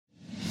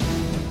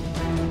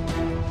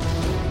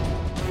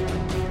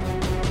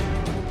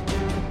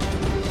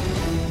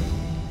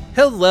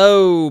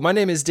Hello, my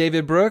name is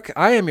David Brooke.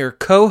 I am your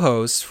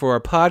co-host for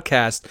our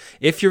podcast.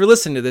 If you're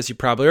listening to this, you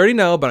probably already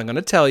know, but I'm going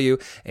to tell you,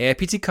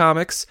 AIPT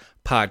Comics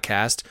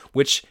podcast,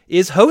 which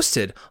is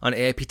hosted on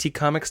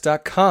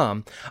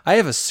AIPTcomics.com. I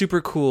have a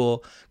super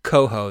cool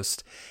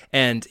co-host,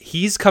 and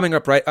he's coming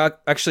up right...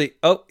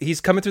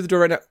 he's coming through the door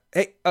right now.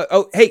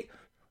 Hey.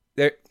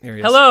 There he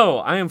is. Hello,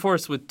 I am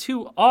Forrest with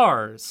 2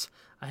 R's.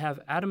 I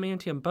have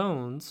adamantium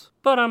bones,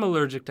 but I'm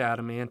allergic to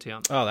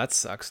adamantium. Oh, that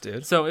sucks,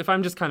 dude. So if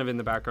I'm just kind of in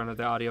the background of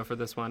the audio for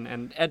this one,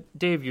 and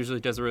Dave usually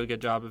does a really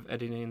good job of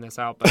editing this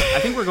out, but I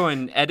think we're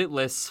going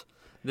editless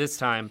this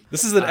time.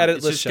 This is an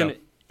editless show.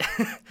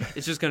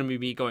 It's just going to be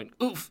me going,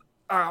 oof,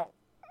 ow,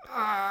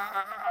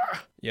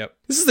 Yep.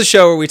 This is the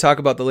show where we talk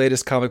about the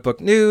latest comic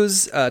book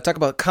news, talk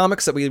about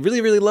comics that we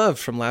really, really loved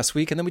from last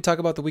week, and then we talk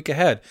about the week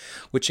ahead,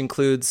 which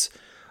includes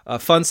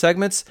fun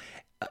segments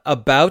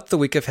about the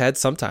week ahead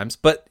sometimes,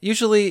 but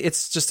usually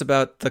it's just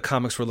about the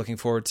comics we're looking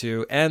forward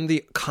to and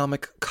the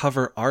comic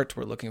cover art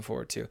we're looking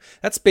forward to.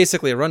 That's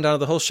basically a rundown of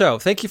the whole show.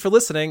 Thank you for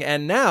listening,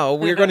 and now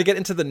we're going to get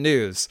into the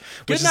news.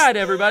 Good night,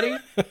 everybody.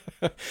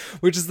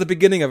 Which is the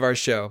beginning of our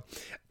show.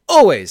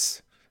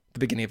 Always the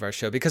beginning of our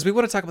show, because we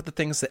want to talk about the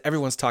things that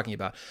everyone's talking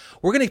about.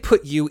 We're going to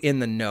put you in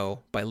the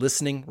know by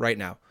listening right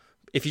now.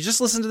 If you just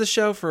listen to the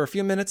show for a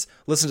few minutes,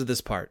 listen to this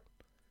part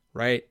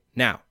right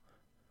now,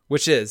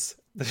 which is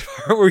the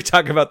part where we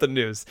talk about the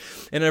news.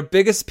 And our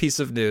biggest piece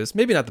of news,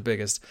 maybe not the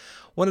biggest,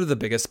 one of the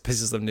biggest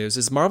pieces of news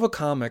is Marvel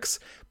Comics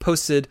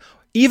posted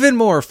even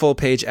more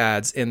full-page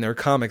ads in their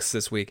comics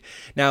this week.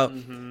 Now,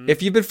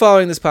 if you've been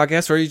following this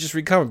podcast or you just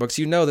read comic books,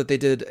 you know that they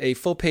did a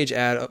full-page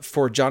ad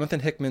for Jonathan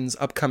Hickman's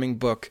upcoming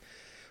book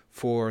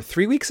for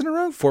 3 weeks in a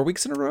row? 4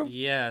 weeks in a row?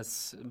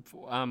 Yes.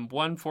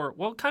 One for,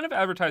 kind of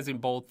advertising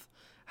both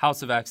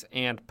House of X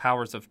and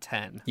Powers of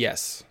 10.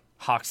 Yes.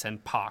 Hawks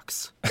and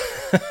Pox.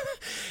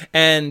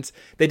 And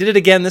they did it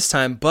again this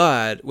time,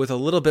 but with a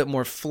little bit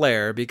more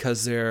flair,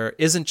 because there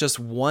isn't just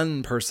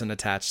one person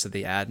attached to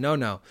the ad.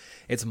 No.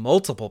 It's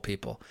multiple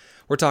people.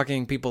 We're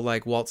talking people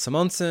like Walt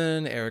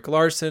Simonson, Eric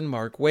Larson,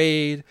 Mark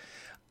Waid,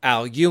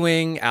 Al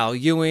Ewing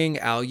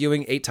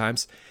 8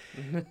 times,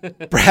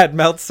 Brad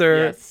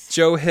Meltzer, yes.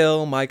 Joe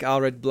Hill, Mike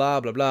Allred, blah,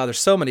 blah, blah. There's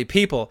so many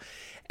people.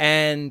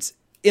 And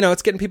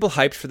it's getting people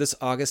hyped for this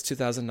August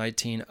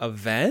 2019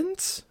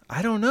 event.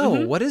 I don't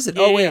know. What is it?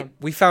 Yeah.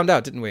 We found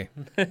out, didn't we?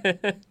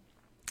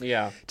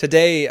 Yeah.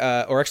 Today,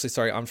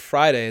 on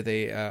Friday,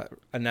 they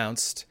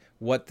announced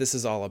what this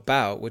is all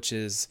about, which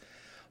is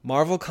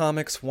Marvel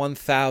Comics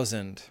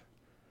 1000.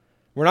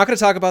 We're not going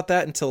to talk about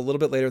that until a little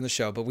bit later in the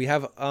show, but we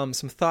have some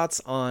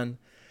thoughts on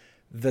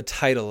the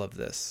title of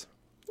this.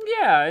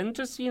 Yeah, and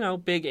just,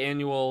 big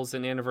annuals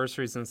and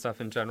anniversaries and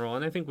stuff in general.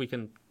 And I think we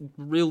can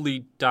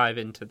really dive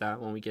into that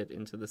when we get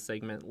into the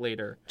segment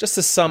later. Just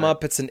to sum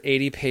up, it's an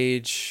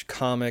 80-page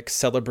comic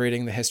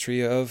celebrating the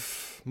history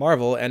of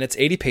Marvel, and it's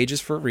 80 pages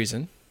for a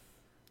reason.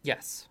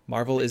 Yes.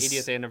 Marvel the is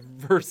 80th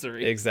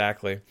anniversary.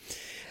 Exactly.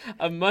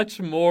 A much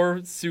more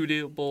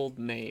suitable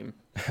name.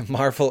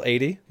 Marvel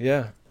 80,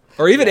 yeah.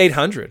 Or even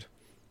 800.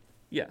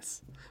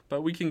 Yes.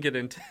 But we can get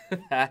into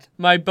that.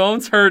 My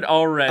bones hurt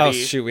already. Oh,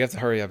 shoot. We have to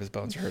hurry up. His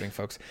bones are hurting,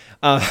 folks.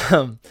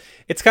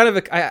 It's kind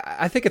of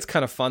I think it's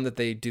kind of fun that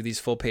they do these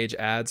full-page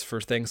ads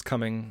for things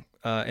coming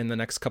in the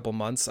next couple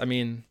months. I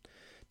mean,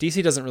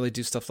 DC doesn't really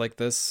do stuff like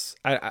this.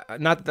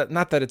 Not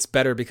that it's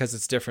better because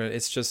it's different.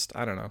 It's just,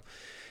 I don't know.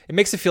 It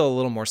makes it feel a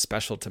little more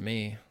special to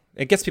me.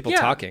 It gets people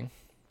talking.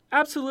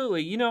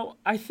 Absolutely.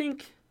 I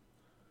think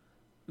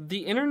the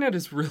internet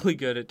is really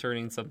good at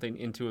turning something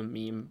into a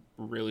meme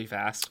really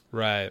fast.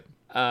 Right.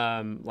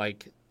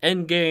 Like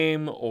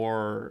Endgame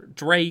or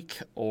Drake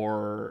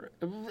or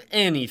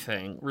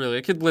anything, really.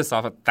 I could list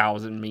off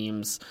 1,000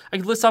 memes. I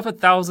could list off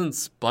 1,000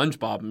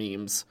 SpongeBob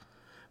memes.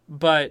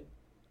 But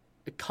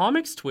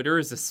comics Twitter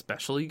is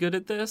especially good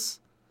at this.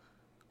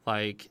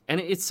 And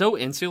it's so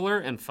insular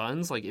and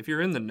fun. Like, if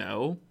you're in the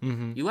know,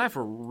 you laugh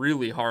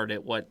really hard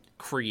at what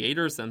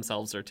creators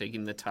themselves are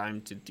taking the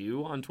time to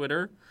do on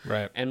Twitter.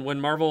 Right. And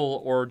when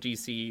Marvel or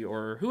DC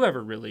or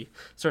whoever really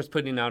starts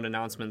putting out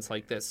announcements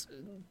like this,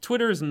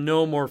 Twitter is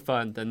no more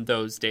fun than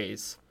those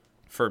days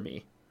for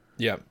me.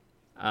 Yeah.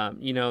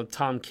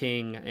 Tom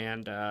King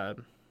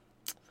and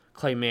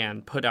Clay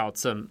Mann put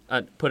out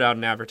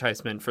an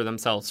advertisement for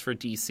themselves for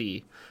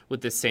DC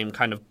with this same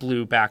kind of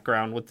blue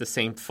background with the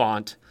same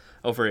font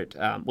over it,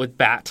 with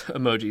bat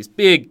emojis,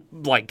 big,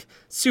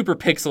 super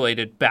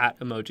pixelated bat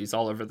emojis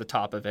all over the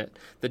top of it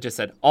that just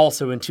said,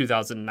 also in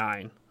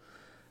 2009.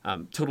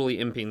 Totally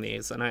imping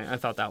these, and I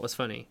thought that was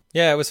funny.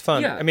 Yeah, it was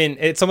fun. Yeah. I mean,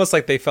 it's almost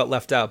like they felt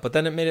left out, but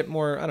then it made it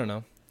more, I don't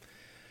know.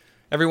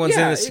 Everyone's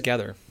in this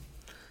together.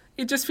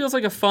 It just feels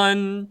like a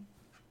fun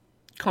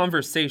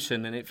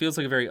conversation, and it feels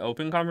like a very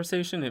open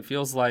conversation. It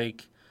feels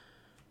like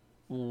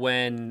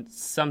when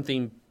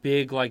something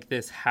big like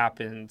this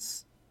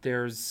happens,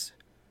 there's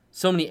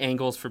so many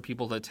angles for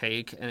people to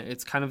take, and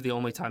it's kind of the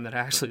only time that I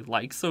actually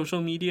like social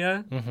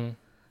media,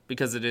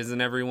 because it isn't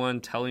everyone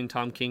telling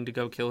Tom King to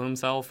go kill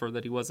himself or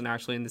that he wasn't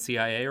actually in the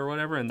CIA or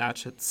whatever, and that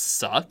shit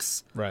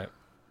sucks. Right.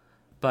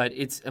 But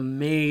it's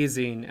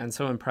amazing and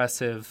so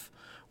impressive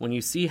when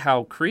you see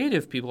how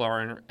creative people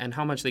are and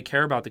how much they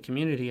care about the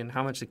community and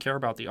how much they care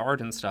about the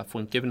art and stuff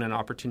when given an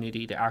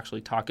opportunity to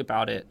actually talk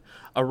about it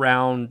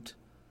around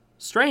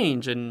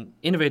strange and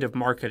innovative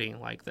marketing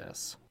like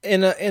this.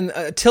 In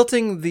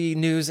tilting the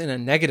news in a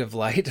negative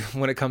light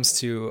when it comes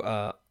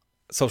to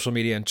social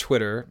media and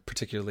Twitter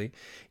particularly,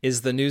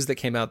 is the news that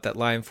came out that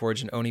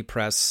Lionforge and Oni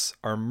Press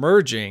are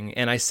merging.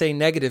 And I say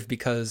negative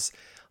because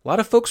a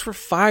lot of folks were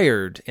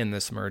fired in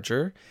this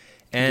merger.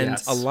 And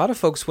Yes. a lot of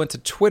folks went to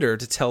Twitter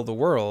to tell the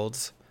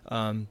world,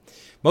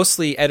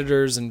 mostly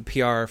editors and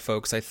PR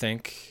folks, I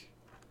think,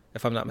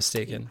 if I'm not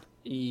mistaken.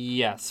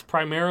 Yes,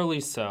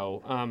 primarily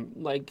so.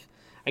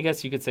 I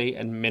guess you could say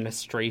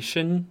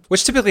administration.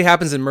 Which typically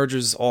happens in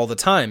mergers all the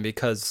time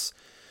because,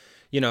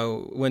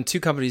 when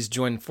two companies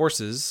join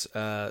forces,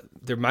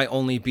 there might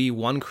only be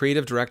one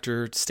creative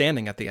director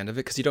standing at the end of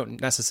it because you don't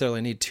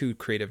necessarily need two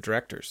creative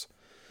directors.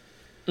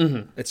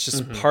 Mm-hmm. It's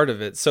just part of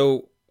it.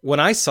 So when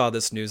I saw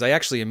this news, I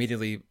actually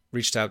immediately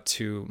reached out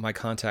to my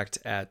contact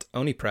at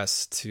Oni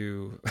Press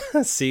to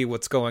see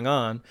what's going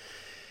on.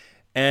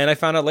 And I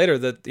found out later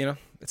that,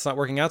 it's not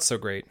working out so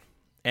great.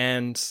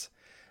 And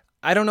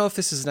I don't know if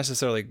this is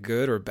necessarily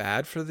good or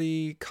bad for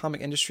the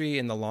comic industry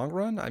in the long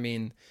run. I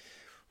mean,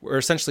 we're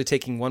essentially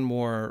taking one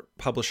more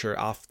publisher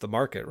off the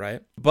market,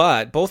 right?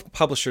 But both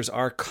publishers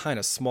are kind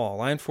of small.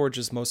 Lionforge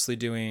is mostly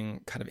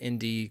doing kind of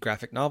indie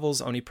graphic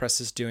novels. Oni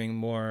Press is doing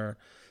more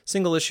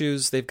single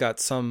issues. They've got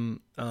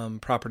some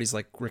properties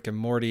like Rick and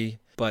Morty,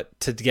 but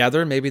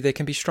together maybe they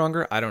can be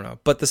stronger. I don't know.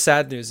 But the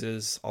sad news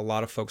is a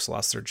lot of folks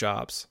lost their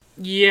jobs.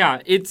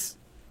 Yeah, it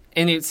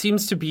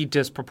seems to be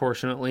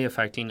disproportionately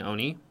affecting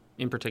Oni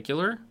in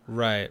particular.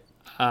 Right.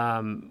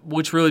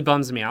 Which really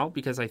bums me out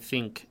because I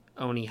think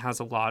Oni has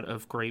a lot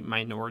of great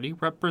minority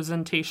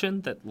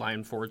representation that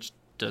Lionforge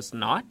does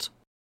not.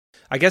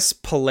 I guess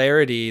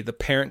Polarity, the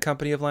parent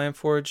company of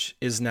Lionforge,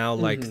 is now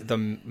like the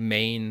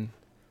main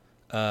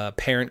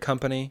parent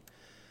company.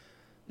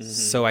 Mm-hmm.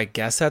 So I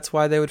guess that's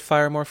why they would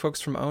fire more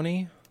folks from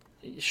Oni.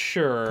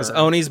 Sure. Because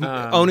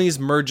Oni's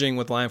merging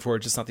with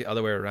Lionforge. It's not the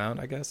other way around,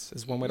 I guess,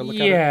 is one way to look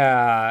at it.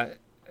 Yeah.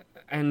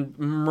 And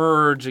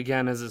merge,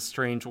 again, is a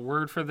strange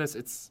word for this.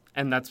 It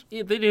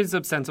is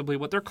ostensibly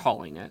what they're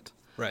calling it.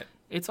 Right.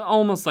 It's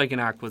almost like an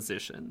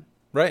acquisition.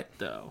 Right.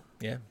 Though.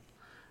 Yeah.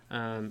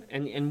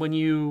 And when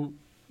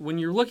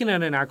you're looking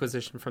at an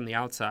acquisition from the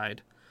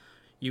outside,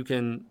 you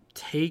can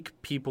take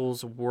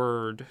people's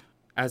word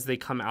as they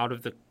come out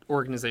of the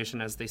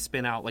organization, as they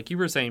spin out, like you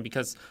were saying,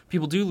 because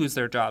people do lose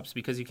their jobs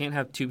because you can't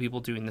have two people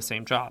doing the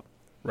same job.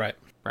 Right.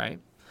 Right.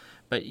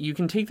 But you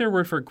can take their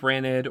word for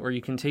granted, or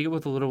you can take it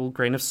with a little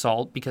grain of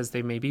salt because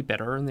they may be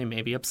bitter and they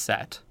may be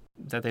upset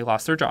that they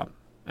lost their job.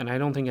 And I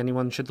don't think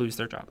anyone should lose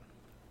their job.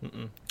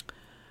 Mm-mm.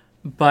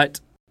 But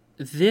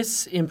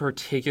this in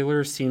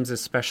particular seems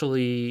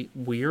especially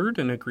weird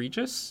and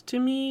egregious to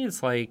me.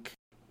 It's like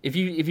if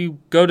you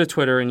go to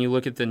Twitter and you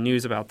look at the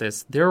news about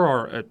this, there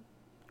are a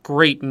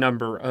great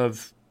number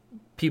of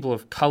people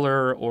of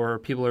color or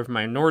people of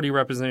minority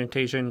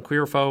representation,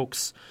 queer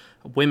folks,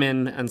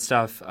 women and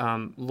stuff,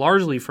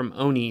 largely from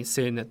Oni,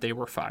 saying that they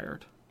were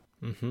fired.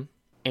 Mm-hmm.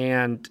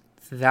 And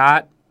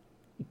that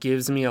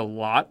gives me a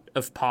lot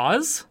of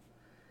pause,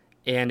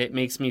 and it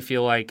makes me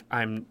feel like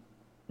I'm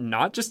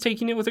not just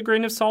taking it with a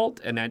grain of salt,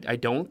 and I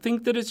don't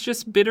think that it's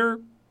just bitter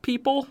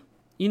people.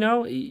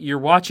 You're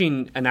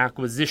watching an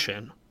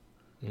acquisition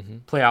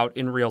play out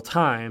in real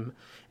time,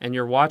 and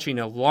you're watching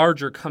a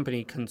larger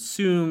company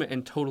consume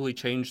and totally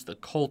change the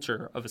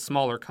culture of a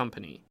smaller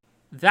company.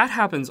 That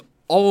happens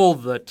all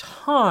the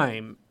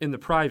time in the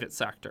private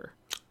sector.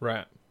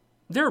 Right.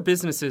 There are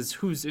businesses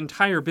whose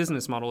entire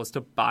business model is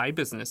to buy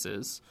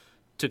businesses,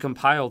 to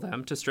compile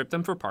them, to strip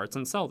them for parts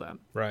and sell them.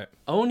 Right.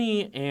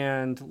 Oni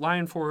and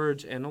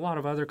Lionforge and a lot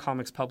of other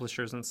comics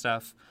publishers and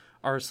stuff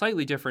are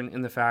slightly different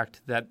in the fact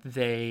that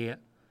they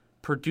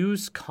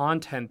produce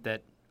content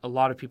that a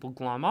lot of people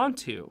glom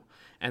onto,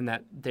 and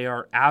that they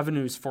are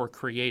avenues for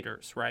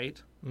creators,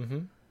 right? Mm-hmm.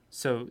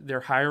 So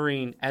they're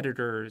hiring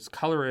editors,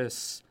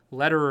 colorists,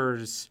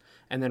 letterers,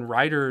 and then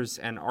writers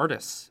and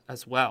artists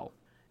as well.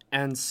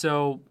 And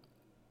so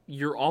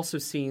you're also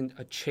seeing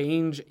a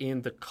change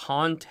in the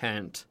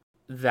content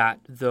that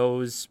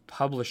those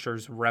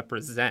publishers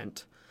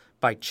represent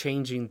by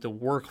changing the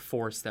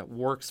workforce that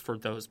works for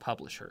those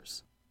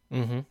publishers.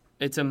 Mm-hmm.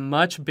 It's a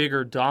much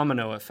bigger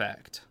domino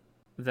effect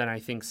than I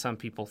think some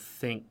people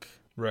think.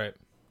 Right.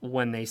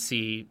 When they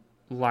see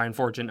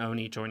Lionforge and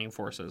Oni joining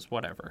forces,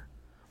 whatever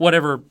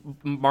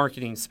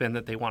marketing spin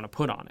that they want to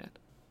put on it.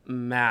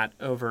 Matt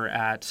over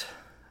at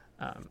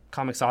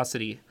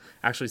Comixosity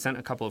actually sent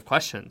a couple of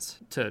questions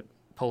to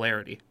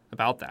Polarity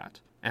about that.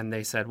 And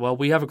they said, well,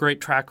 we have a great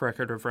track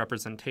record of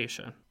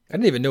representation. I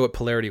didn't even know what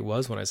Polarity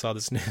was when I saw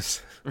this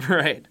news.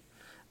 Right.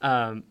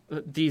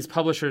 These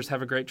publishers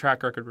have a great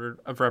track record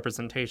of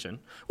representation,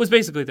 was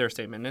basically their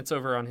statement. It's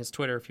over on his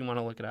Twitter if you want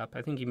to look it up.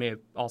 I think he may have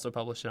also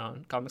published it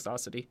on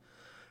Comixosity.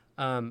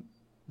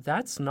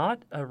 That's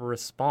not a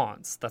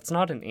response. That's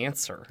not an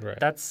answer. Right.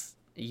 That's,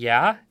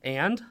 yeah,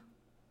 and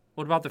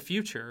What about the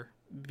future?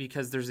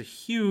 Because there's a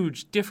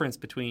huge difference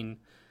between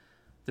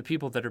the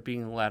people that are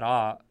being laid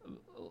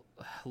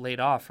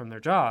off from their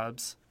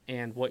jobs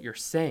and what you're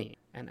saying.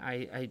 And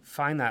I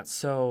find that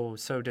so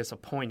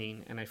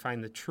disappointing. And I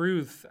find the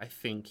truth, I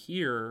think,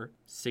 here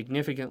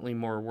significantly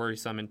more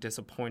worrisome and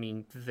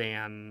disappointing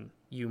than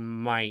you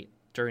might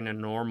during a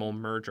normal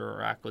merger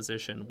or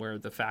acquisition, where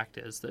the fact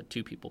is that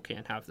two people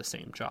can't have the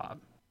same job.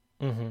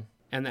 Mm-hmm.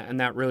 And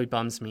that really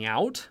bums me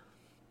out.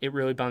 It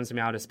really bums me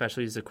out,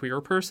 especially as a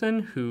queer person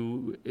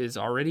who is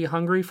already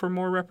hungry for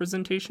more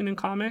representation in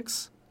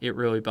comics. It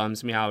really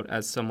bums me out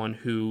as someone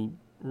who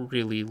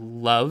really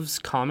loves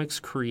comics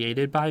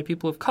created by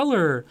people of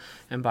color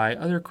and by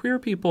other queer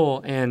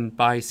people, and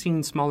by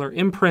seeing smaller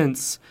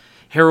imprints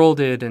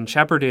heralded and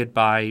shepherded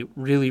by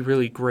really,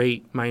 really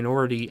great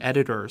minority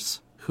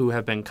editors who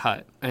have been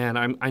cut. And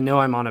I know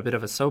I'm on a bit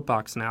of a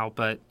soapbox now,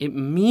 but it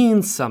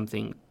means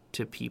something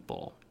to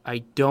people. I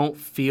don't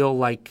feel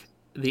like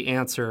the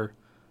answer,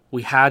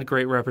 we had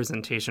great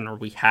representation or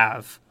we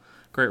have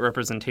great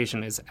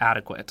representation, is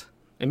adequate.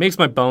 It makes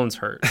my bones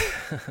hurt.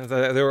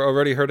 They were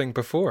already hurting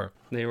before.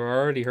 They were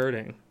already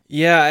hurting.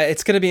 Yeah,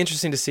 it's going to be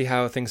interesting to see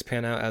how things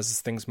pan out as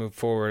things move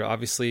forward.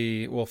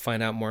 Obviously, we'll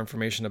find out more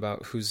information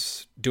about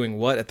who's doing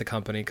what at the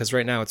company, because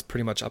right now it's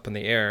pretty much up in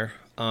the air.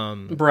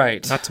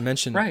 Right. Not to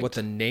mention Right. what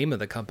the name of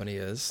the company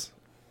is.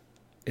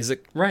 Is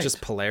it Right.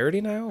 just Polarity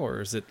now,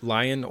 or is it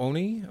Lion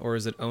Oni, or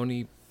is it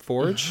Oni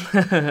Forge?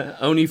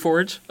 Oni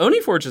Forge?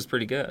 Oni Forge is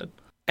pretty good.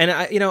 And,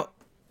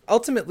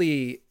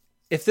 ultimately,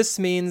 if this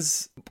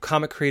means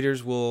comic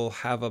creators will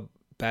have a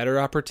better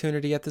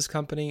opportunity at this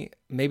company,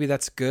 maybe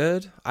that's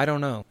good. I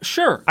don't know.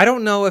 Sure. I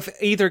don't know if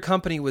either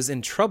company was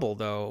in trouble,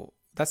 though.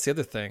 That's the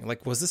other thing.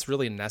 Like, was this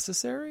really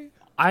necessary?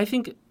 I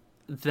think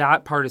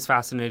that part is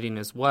fascinating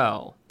as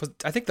well. But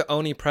I think the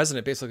Oni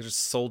president basically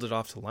just sold it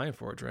off to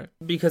Lionforge, right?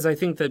 Because I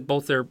think that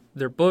both their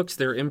books,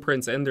 their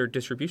imprints, and their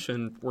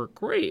distribution were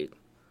great.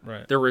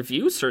 Right. Their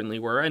reviews certainly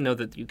were. I know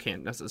that you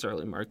can't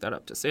necessarily mark that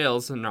up to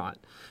sales and not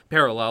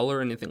parallel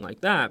or anything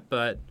like that.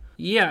 But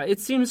yeah, it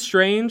seems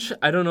strange.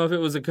 I don't know if it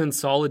was a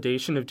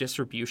consolidation of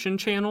distribution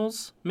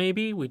channels,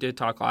 maybe. We did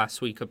talk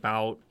last week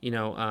about,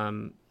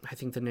 I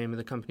think the name of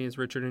the company is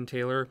Richard and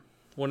Taylor,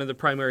 one of the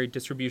primary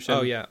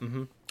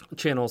distribution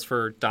channels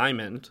for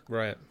Diamond,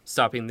 Right.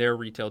 stopping their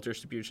retail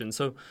distribution.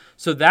 So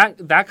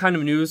that kind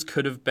of news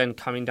could have been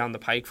coming down the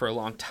pike for a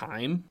long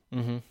time.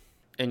 Mm-hmm.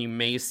 And you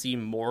may see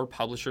more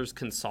publishers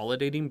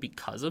consolidating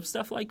because of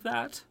stuff like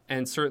that.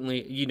 And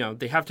certainly,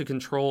 they have to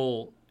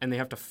control and they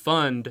have to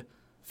fund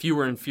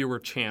fewer and fewer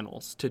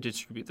channels to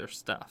distribute their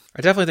stuff.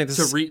 I definitely think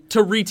this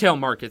to retail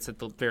markets at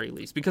the very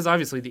least, because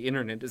obviously the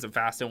internet is a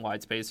vast and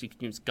wide space. You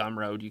can use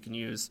Gumroad, you can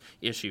use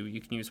Issue, you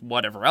can use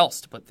whatever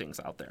else to put things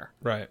out there.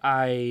 Right.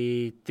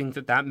 I think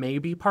that may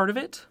be part of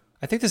it.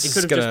 I think this It is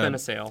could have gonna just been a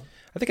sale.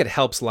 I think it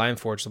helps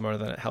Lionforge more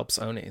than it helps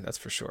Oni. That's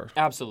for sure.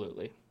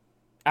 Absolutely.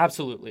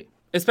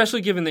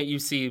 Especially given that you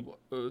see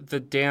the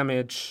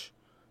damage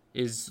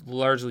is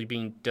largely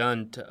being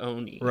done to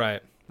Oni.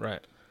 Right.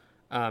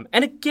 And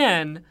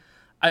again,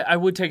 I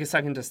would take a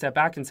second to step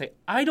back and say,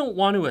 I don't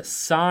want to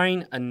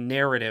assign a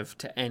narrative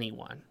to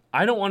anyone.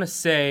 I don't want to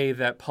say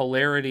that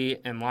Polarity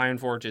and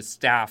Lionforge is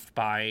staffed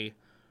by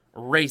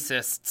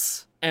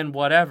racists and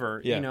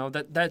whatever. Yeah.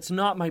 That's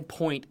not my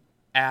point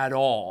at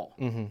all.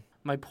 Mm-hmm.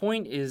 My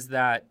point is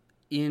that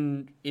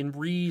in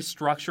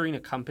restructuring a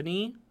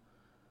company,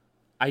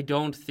 I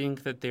don't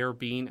think that they're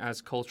being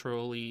as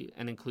culturally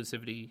and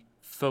inclusivity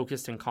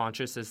focused and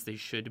conscious as they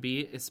should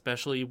be,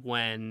 especially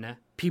when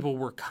people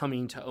were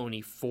coming to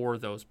Oni for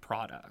those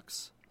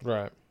products.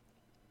 Right.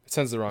 It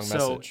sends the wrong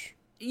message.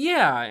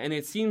 Yeah, and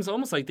it seems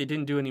almost like they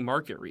didn't do any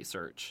market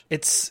research.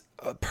 It's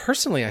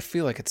personally, I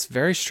feel like it's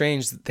very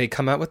strange that they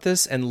come out with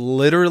this and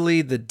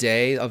literally the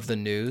day of the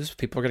news,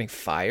 people are getting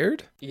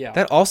fired. Yeah.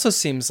 That also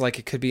seems like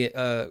it could be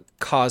a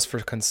cause for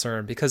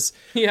concern, because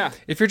Yeah.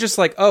 if you're just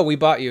like, oh, we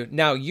bought you,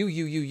 now you,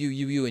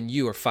 and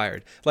you are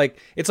fired. Like,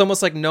 it's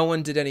almost like no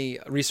one did any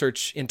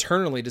research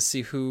internally to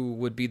see who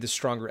would be the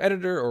stronger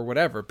editor or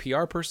whatever,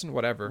 PR person,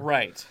 whatever.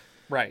 Right.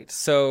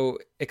 So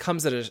it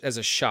comes as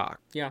a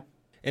shock. Yeah.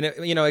 And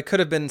it could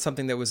have been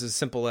something that was as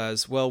simple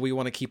as, well, we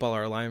want to keep all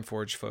our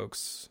Lionforge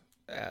folks,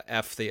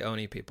 F the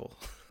Oni people.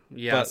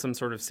 Yeah, But- some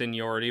sort of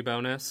seniority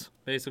bonus,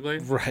 basically.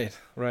 Right.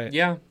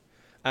 Yeah.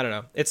 I don't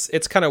know.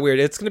 It's kind of weird.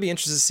 It's going to be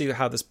interesting to see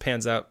how this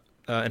pans out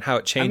and how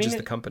it changes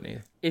the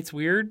company. It's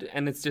weird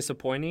and it's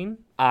disappointing.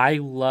 I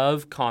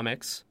love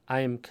comics.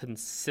 I am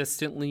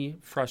consistently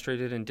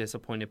frustrated and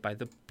disappointed by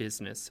the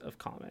business of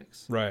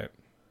comics. Right.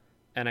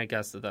 And I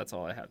guess that's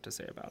all I have to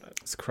say about it.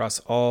 It's across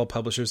all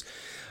publishers.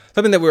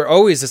 Something that we're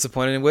always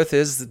disappointed with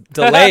is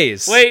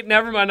delays. Wait,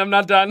 never mind. I'm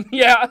not done.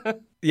 Yeah.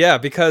 Yeah,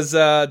 because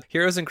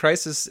Heroes in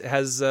Crisis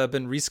has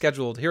been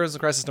rescheduled. Heroes in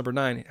Crisis number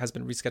 9 has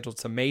been rescheduled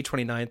to May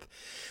 29th,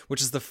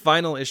 which is the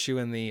final issue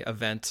in the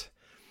event.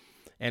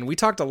 And we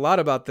talked a lot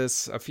about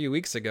this a few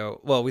weeks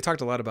ago. Well, we talked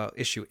a lot about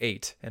issue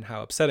 8 and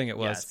how upsetting it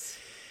was. Yes.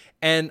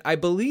 And I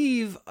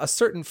believe a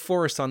certain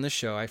Forrest on this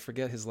show, I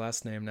forget his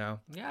last name now.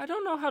 Yeah, I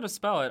don't know how to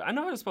spell it. I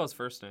know how to spell his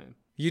first name.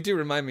 You do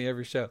remind me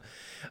every show.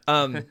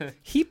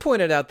 He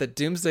pointed out that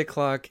Doomsday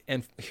Clock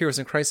and Heroes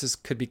in Crisis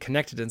could be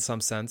connected in some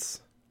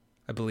sense,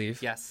 I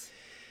believe. Yes.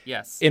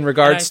 In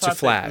regards And I to thought that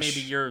Flash.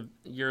 maybe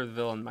your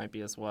villain might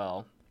be as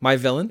well. My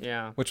villain?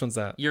 Yeah. Which one's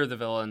that? You're the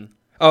villain.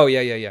 Oh,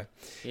 yeah. Yeah.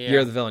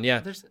 You're the villain,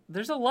 yeah.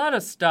 There's a lot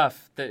of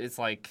stuff that is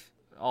like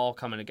all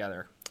coming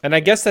together. And I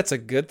guess that's a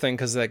good thing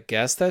because I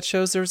guess that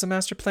shows there was a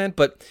master plan.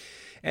 But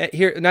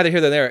here, neither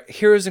here nor there.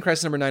 Heroes in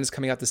Crisis number 9 is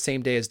coming out the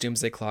same day as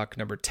Doomsday Clock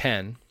number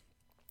 10.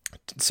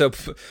 So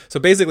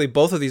basically,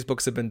 both of these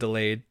books have been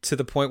delayed to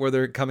the point where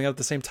they're coming out at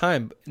the same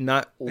time,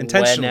 not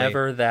intentionally.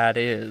 Whenever that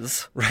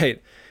is.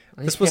 Right.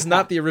 This was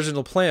not the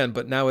original plan,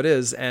 but now it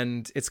is.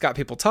 And it's got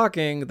people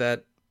talking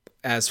that,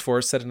 as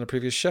Forrest said in a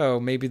previous show,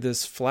 maybe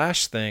this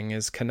Flash thing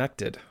is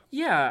connected.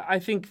 Yeah, I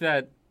think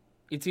that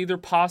it's either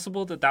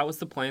possible that was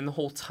the plan the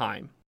whole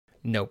time.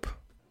 Nope.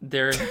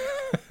 There.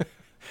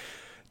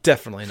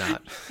 Definitely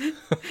not.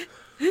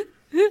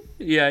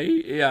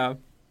 Yeah.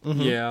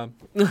 Mm-hmm. Yeah.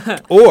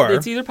 Or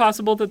it's either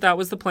possible that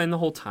was the plan the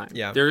whole time.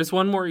 Yeah. There is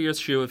one more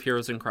issue of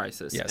Heroes in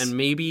Crisis. Yes. And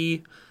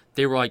maybe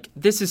they were like,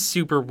 this is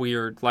super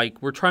weird.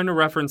 Like, we're trying to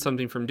reference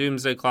something from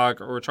Doomsday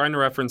Clock, or we're trying to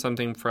reference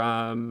something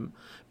from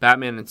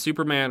Batman and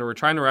Superman, or we're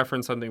trying to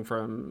reference something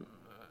from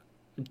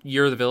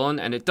You're the Villain,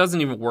 and it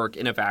doesn't even work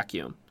in a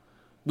vacuum.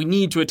 We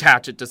need to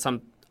attach it to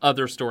some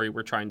other story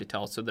we're trying to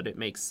tell so that it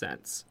makes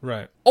sense.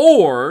 Right.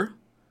 Or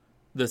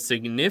the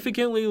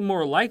significantly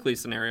more likely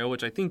scenario,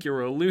 which I think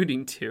you're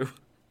alluding to,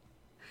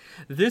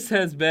 this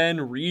has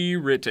been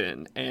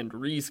rewritten and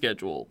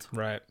rescheduled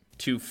Right.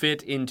 to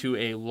fit into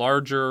a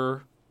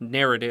larger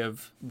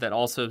narrative that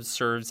also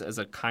serves as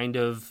a kind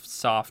of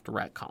soft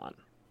retcon.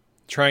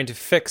 Trying to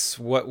fix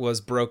what was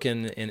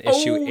broken in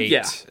issue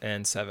 8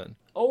 and 7.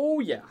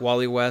 Oh, yeah.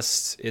 Wally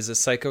West is a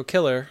psycho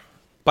killer.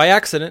 By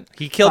accident.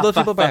 He killed those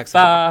people by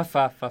accident.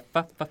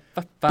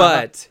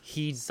 But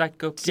he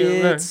Psycho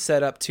killer. did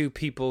set up two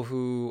people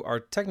who are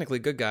technically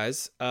good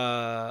guys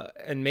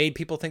and made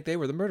people think they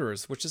were the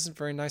murderers, which isn't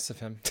very nice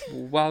of him.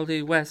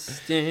 Wally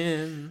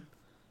Weston.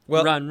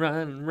 Well, run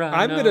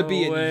I'm going to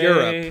be in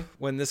Europe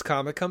when this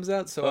comic comes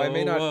out, so I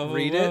may not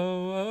read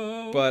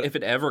it. But if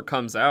it ever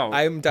comes out.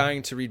 I'm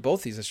dying to read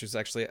both these issues,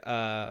 actually,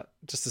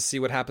 just to see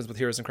what happens with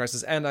Heroes in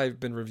Crisis. And I've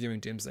been reviewing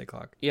Doomsday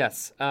Clock.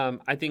 Yes.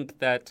 I think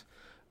that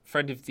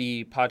friend of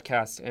the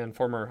podcast and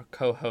former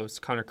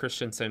co-host Connor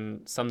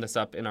Christensen summed this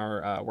up in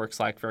our work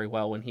Slack very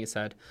well when he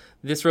said,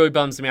 this really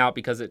bums me out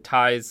because it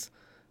ties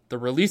the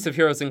release of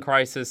Heroes in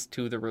Crisis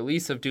to the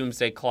release of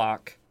Doomsday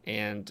Clock.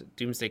 And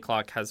Doomsday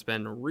Clock has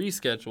been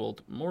rescheduled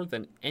more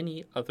than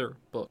any other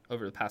book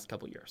over the past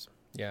couple years.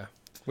 Yeah.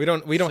 We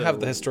don't have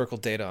the historical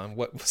data on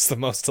what was the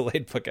most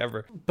delayed book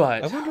ever.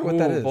 But I wonder what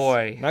that is.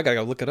 Boy. Now I gotta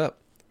go look it up.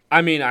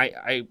 I mean,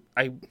 I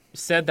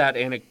said that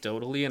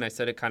anecdotally, and I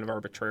said it kind of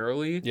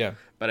arbitrarily. Yeah.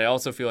 But I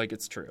also feel like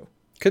it's true.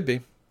 Could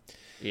be.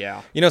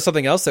 Yeah. You know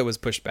something else that was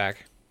pushed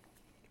back?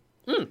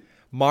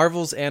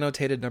 Marvel's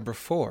Annotated number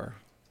 4.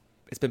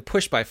 It's been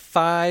pushed by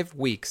 5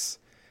 weeks.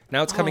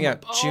 Now it's coming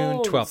out June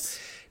 12th.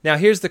 Now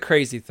here's the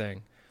crazy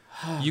thing.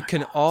 You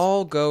can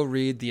all go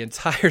read the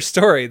entire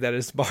story that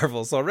is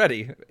Marvel's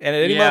already. And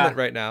at any moment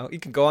right now, you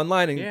can go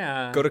online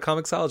and go to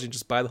Comixology and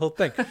just buy the whole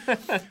thing.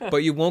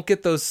 But you won't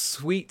get those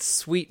sweet,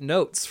 sweet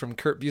notes from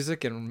Kurt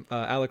Busiek and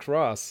Alex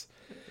Ross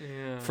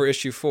for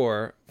issue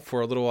 4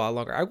 for a little while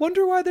longer. I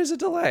wonder why there's a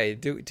delay.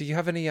 Do you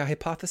have any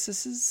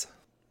hypotheses?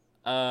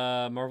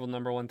 Marvel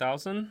number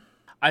 1000?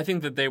 I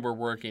think that they were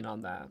working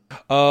on that.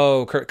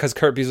 Oh, because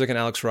Kurt Busiek and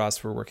Alex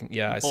Ross were working.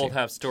 Yeah, I see. Both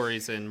have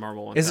stories in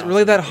Marvel 1000. Is it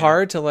really that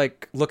hard to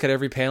like look at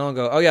every panel and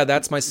go, "Oh yeah,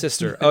 that's my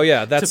sister." Oh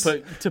yeah, that's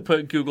to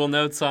put Google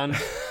Notes on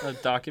a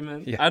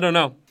document? I don't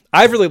know.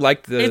 I've really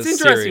liked the It's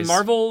interesting. series.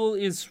 Marvel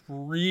is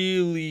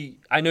really.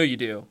 I know you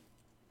do.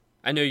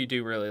 I know you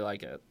do really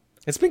like it.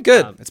 It's been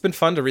good. It's been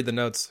fun to read the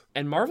notes.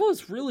 And Marvel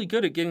is really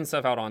good at getting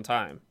stuff out on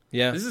time.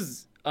 Yeah, this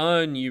is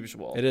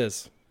unusual. It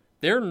is.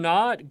 They're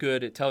not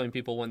good at telling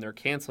people when they're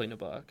canceling a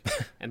book,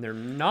 and they're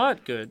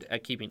not good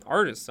at keeping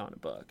artists on a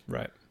book.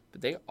 Right. But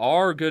they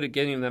are good at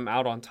getting them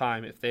out on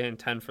time if they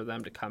intend for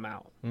them to come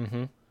out.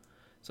 Mm-hmm.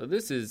 So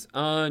this is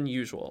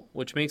unusual,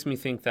 which makes me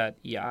think that,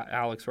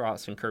 Alex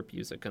Ross and Kurt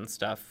Busiek and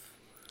stuff.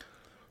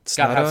 It's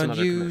not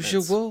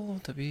unusual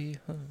to be.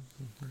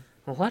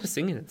 A lot of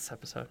singing in this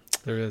episode.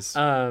 There is.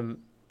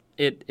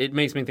 It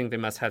makes me think they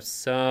must have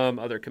some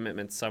other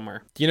commitments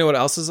somewhere. Do you know what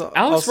else is?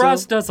 Alex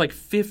Ross does like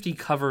 50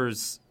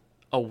 covers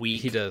a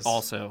week. He does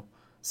also,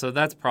 so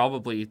that's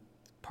probably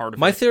part of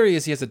my it. theory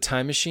is he has a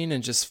time machine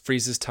and just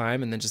freezes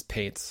time and then just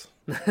paints.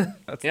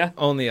 That's the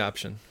only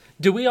option.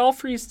 Do we all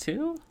freeze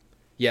too?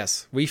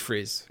 Yes, we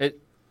freeze.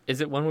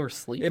 Is it when we're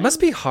sleeping? It must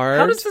be hard.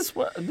 How does this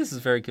work? This is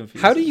very confusing.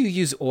 How do you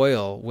use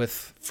oil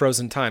with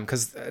frozen time?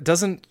 Because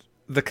doesn't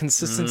the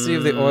consistency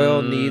of the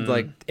oil need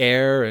like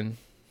air and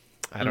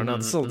I don't know.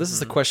 This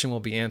is a question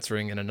we'll be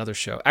answering in another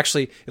show.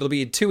 Actually, it'll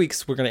be in 2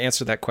 weeks. We're going to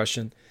answer that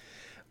question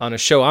on a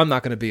show I'm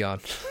not going to be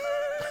on.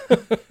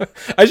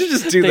 I should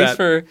just do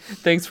that.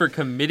 Thanks for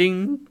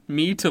committing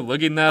me to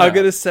looking that I'm up.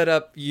 going to set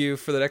up you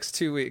for the next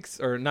 2 weeks,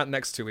 or not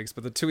next 2 weeks,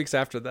 but the 2 weeks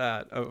after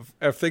that of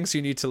things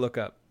you need to look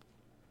up.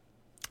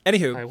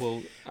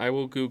 Anywho, I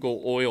will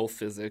Google oil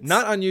physics.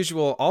 not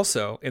unusual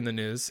also in the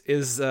news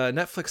is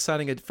Netflix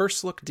signing a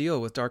first look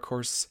deal with Dark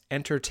Horse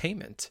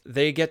Entertainment.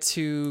 They get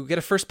to get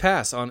a first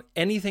pass on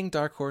anything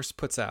Dark Horse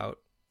puts out,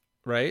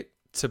 right?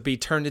 To be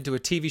turned into a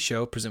TV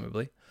show,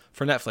 presumably,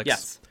 for Netflix.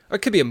 Yes. Or it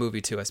could be a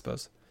movie too, I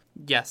suppose.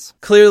 Yes.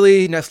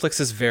 Clearly, Netflix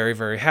is very,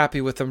 very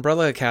happy with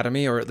Umbrella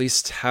Academy, or at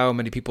least how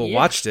many people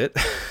watched it.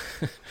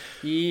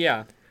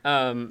 Yeah.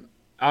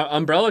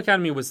 Umbrella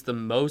Academy was the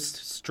most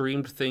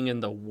streamed thing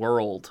in the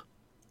world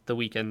the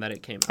weekend that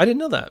it came out. I didn't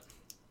know that.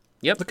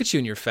 Yep. Look at you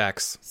and your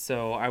facts.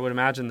 So I would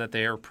imagine that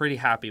they are pretty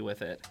happy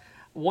with it.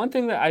 One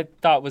thing that I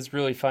thought was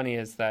really funny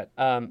is that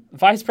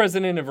Vice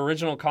President of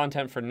Original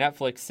Content for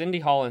Netflix,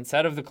 Cindy Holland,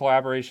 said of the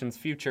collaboration's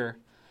future,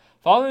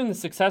 "Following the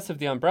success of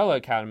the Umbrella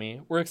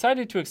Academy, we're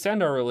excited to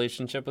extend our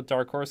relationship with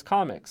Dark Horse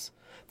Comics.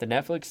 The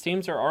Netflix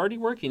teams are already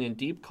working in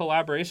deep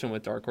collaboration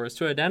with Dark Horse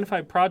to identify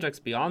projects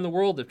beyond the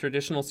world of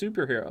traditional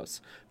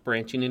superheroes,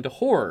 branching into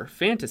horror,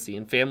 fantasy,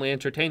 and family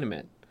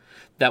entertainment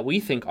that we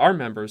think our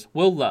members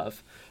will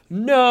love."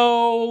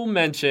 No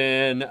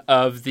mention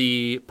of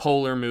the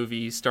Polar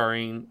movie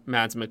starring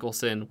Mads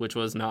Mikkelsen, which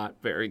was not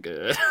very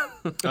good.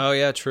 Oh,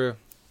 yeah, true.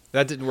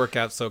 That didn't work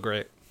out so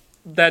great.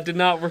 That did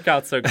not work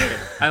out so great.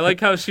 I like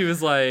how she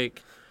was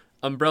like,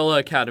 Umbrella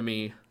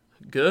Academy,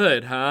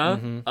 good, huh?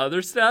 Mm-hmm.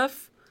 Other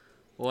stuff?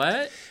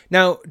 What?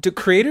 Now, do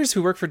creators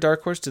who work for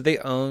Dark Horse, do they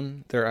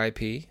own their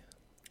IP?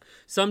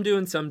 Some do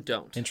and some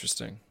don't.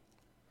 Interesting.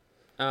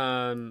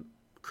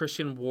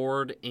 Christian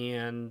Ward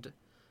and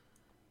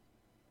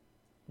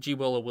G.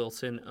 Willow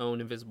Wilson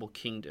own Invisible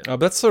Kingdom. Oh,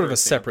 that's sort of for a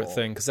separate example.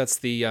 thing, because that's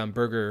the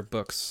Burger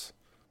Books.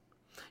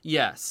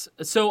 Yes.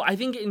 So I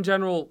think in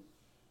general,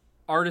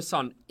 artists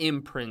on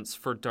imprints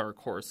for Dark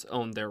Horse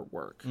own their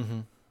work.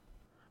 Mm-hmm.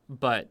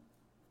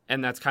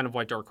 And that's kind of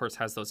why Dark Horse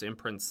has those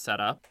imprints set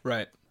up.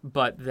 Right.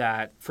 But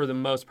that, for the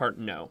most part,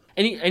 no.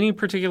 Any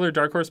particular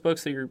Dark Horse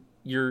books that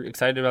you're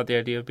excited about the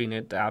idea of being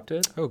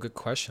adapted? Oh, good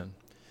question.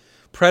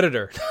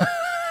 Predator.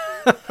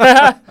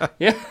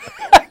 Yeah.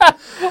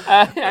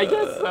 I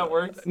guess that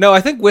works. No,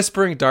 I think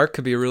Whispering Dark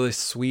could be a really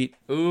sweet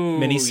Ooh,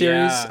 miniseries.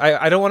 yeah.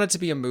 I don't want it to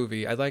be a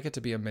movie. I'd like it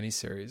to be a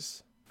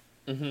miniseries.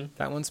 Mm-hmm.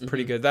 That one's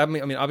pretty good. I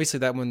mean, obviously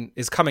that one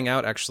is coming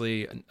out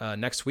actually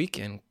next week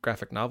in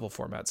graphic novel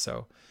format.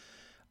 So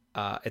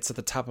it's at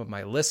the top of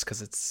my list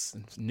because it's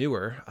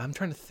newer. I'm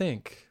trying to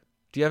think.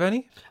 Do you have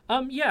any?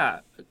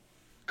 Yeah.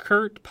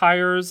 Kurt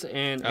Pyers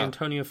and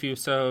Antonio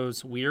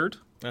Fuso's Weird,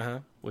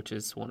 which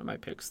is one of my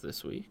picks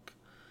this week.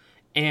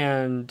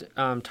 And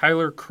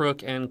Tyler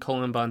Crook and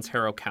Cullen Bunn's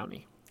Harrow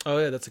County. Oh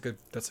yeah, that's a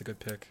good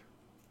pick.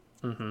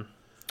 Mm-hmm.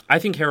 I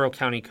think Harrow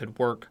County could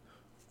work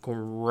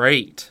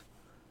great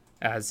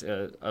as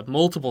a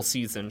multiple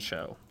season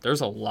show. There's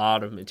a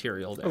lot of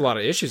material there. A lot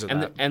of issues with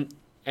that.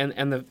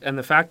 And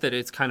the fact that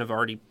it's kind of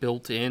already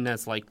built in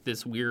as like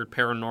this weird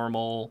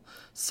paranormal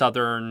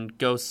southern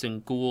ghosts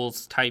and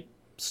ghouls type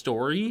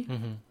story.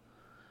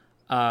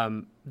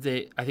 I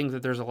think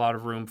that there's a lot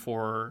of room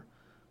for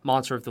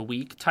Monster of the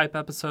Week type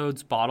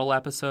episodes, bottle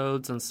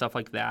episodes, and stuff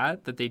like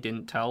that they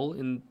didn't tell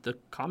in the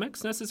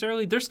comics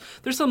necessarily. There's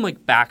some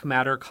like back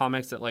matter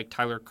comics that like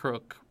Tyler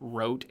Crook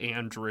wrote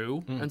and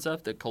drew and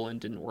stuff that Cullen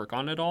didn't work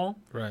on at all.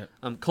 Right.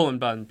 Cullen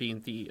Bunn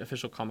being the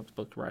official comic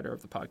book writer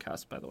of the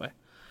podcast, by the way.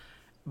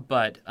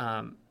 But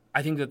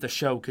I think that the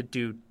show could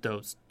do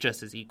those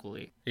just as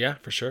equally. Yeah,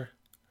 for sure.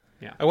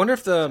 Yeah. I wonder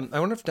if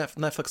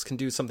Netflix can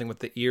do something with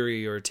the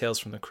Eerie or Tales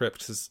from the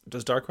Crypt.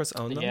 Does Dark Horse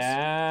own those?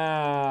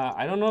 Yeah,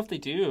 I don't know if they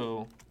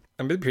do.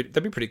 I mean,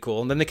 that'd be pretty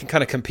cool. And then they can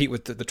kind of compete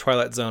with the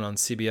Twilight Zone on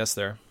CBS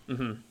there.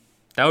 Mm-hmm.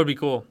 That would be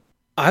cool.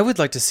 I would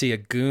like to see a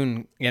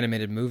Goon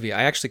animated movie.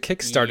 I actually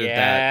kickstarted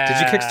that.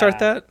 Did you kickstart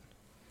that?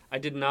 I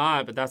did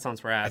not, but that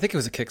sounds rad. I think it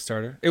was a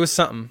Kickstarter. It was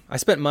something. I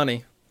spent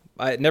money.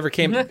 It never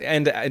came,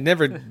 and it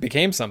never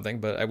became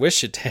something, but I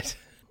wish it did.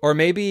 Or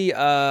maybe,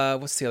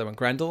 what's the other one?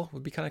 Grendel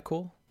would be kind of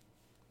cool.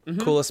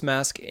 Mm-hmm. Coolest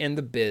mask in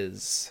the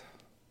biz.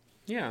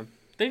 Yeah,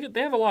 they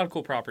have a lot of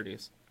cool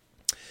properties.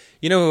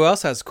 You know who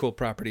else has cool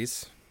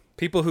properties?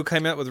 People who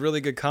came out with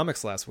really good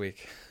comics last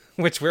week,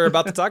 which we're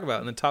about to talk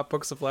about in the Top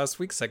Books of Last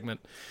Week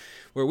segment,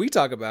 where we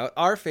talk about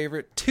our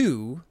favorite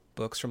 2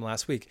 books from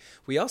last week.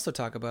 We also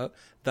talk about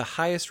the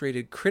highest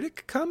rated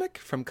critic comic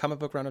from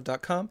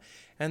comicbookroundup.com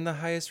and the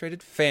highest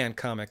rated fan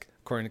comic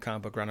according to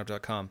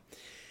comicbookroundup.com.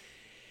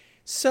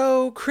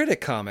 So, critic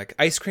comic,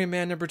 Ice Cream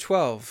Man number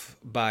 12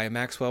 by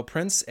Maxwell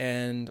Prince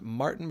and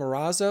Martin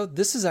Morazzo.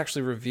 This is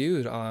actually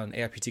reviewed on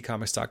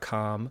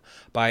AIPTcomics.com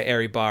by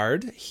Ari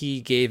Bard. He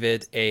gave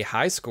it a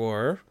high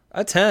score,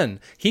 a 10.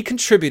 He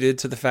contributed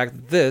to the fact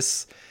that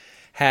this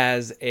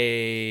has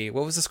a...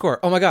 What was the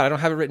score? Oh my god, I don't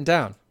have it written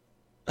down.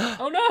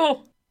 Oh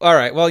no! All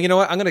right, well, you know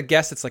what? I'm going to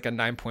guess it's like a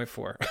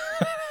 9.4.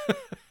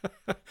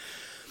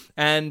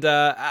 And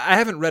I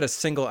haven't read a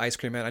single Ice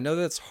Cream Man. I know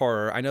that it's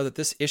horror. I know that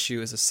this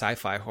issue is a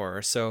sci-fi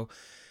horror. So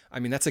I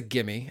mean, that's a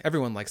gimme.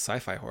 Everyone likes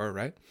sci-fi horror,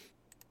 right?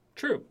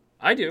 True.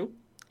 I do.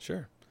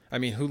 Sure. I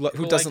mean, who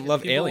doesn't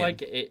love Alien?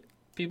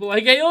 People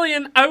like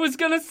Alien. I was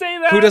going to say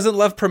that. Who doesn't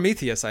love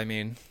Prometheus? I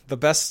mean, the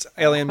best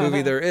alien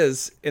movie there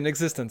is in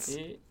existence.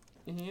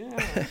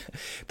 Yeah.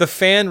 The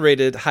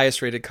fan-rated,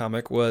 highest-rated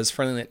comic was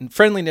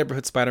Friendly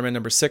Neighborhood Spider-Man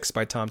 #6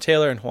 by Tom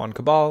Taylor and Juan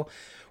Cabal,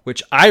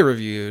 which I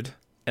reviewed,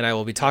 and I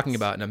will be talking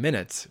about in a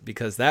minute,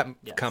 because that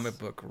comic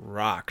book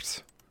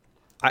rocked.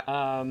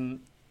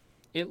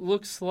 It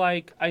looks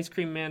like Ice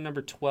Cream Man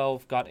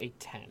 #12 got a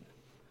 10.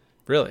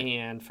 Really?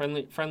 And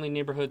Friendly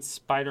Neighborhood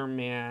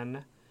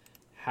Spider-Man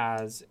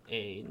has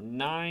a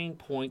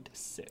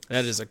 9.6.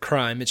 That is a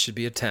crime. It should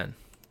be a 10.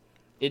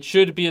 It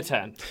should be a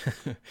 10.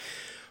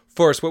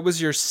 Forrest, what was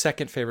your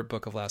second favorite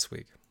book of last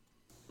week?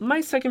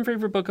 My second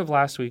favorite book of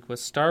last week was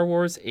Star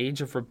Wars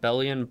Age of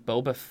Rebellion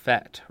Boba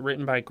Fett,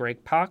 written by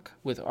Greg Pak,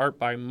 with art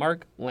by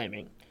Mark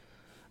Laming.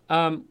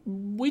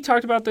 We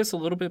talked about this a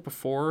little bit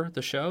before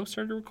the show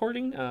started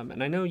recording,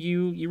 and I know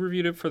you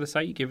reviewed it for the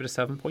site. You gave it a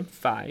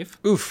 7.5.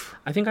 Oof.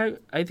 I think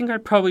I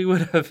probably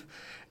would have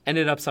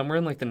ended up somewhere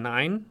in like the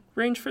 9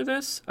 range for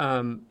this.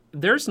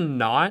 There's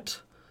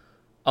not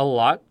a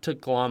lot to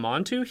glom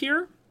onto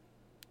here.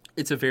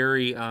 It's a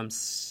very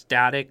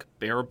static,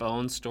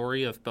 bare-bones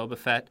story of Boba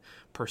Fett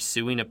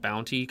pursuing a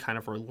bounty kind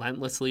of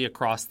relentlessly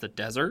across the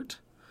desert.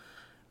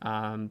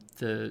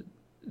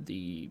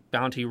 The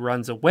bounty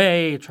runs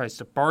away, tries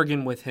to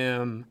bargain with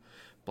him,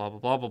 blah, blah,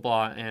 blah, blah,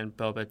 blah, and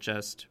Boba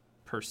just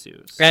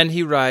pursues. And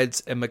he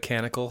rides a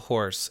mechanical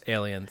horse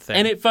alien thing.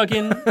 And it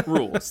fucking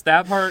rules.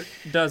 That part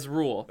does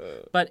rule.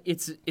 But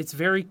it's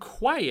very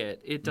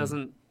quiet. It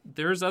doesn't...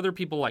 There's other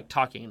people, like,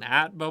 talking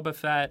at Boba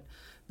Fett.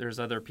 There's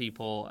other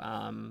people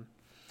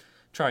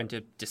trying to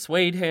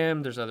dissuade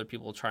him. There's other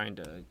people trying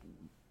to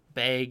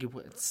beg,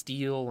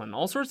 steal, and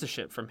all sorts of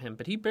shit from him.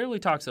 But he barely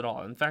talks at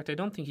all. In fact, I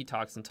don't think he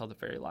talks until the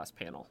very last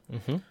panel.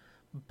 Mm-hmm.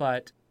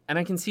 And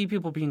I can see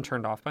people being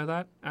turned off by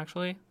that,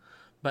 actually.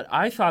 But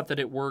I thought that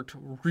it worked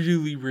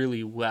really,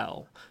 really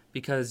well.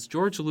 Because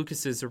George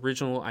Lucas's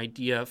original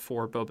idea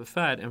for Boba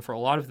Fett and for a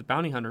lot of the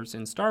bounty hunters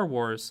in Star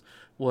Wars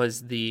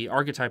was the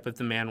archetype of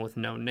the man with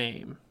no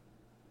name.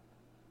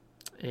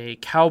 A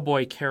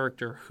cowboy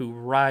character who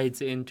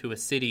rides into a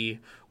city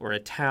or a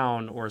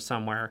town or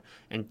somewhere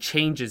and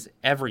changes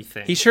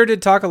everything. He sure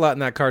did talk a lot in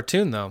that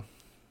cartoon, though.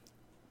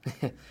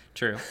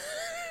 True.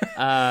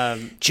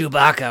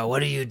 Chewbacca,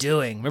 what are you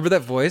doing? Remember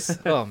that voice?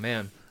 Oh,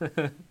 man.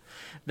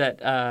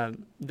 That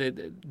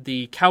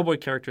the cowboy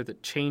character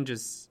that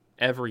changes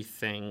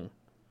everything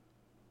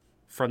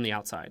from the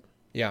outside.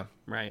 Yeah.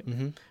 Right?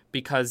 Mm-hmm.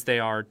 Because they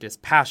are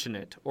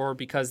dispassionate or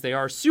because they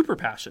are super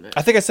passionate.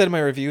 I think I said in my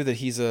review that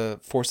he's a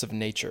force of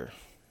nature.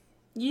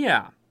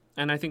 Yeah,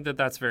 and I think that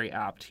that's very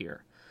apt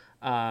here.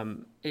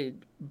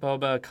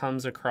 Boba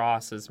comes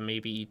across as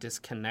maybe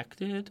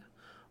disconnected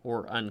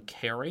or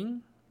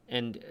uncaring,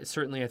 and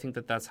certainly I think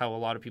that that's how a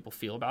lot of people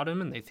feel about him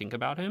and they think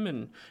about him,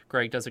 and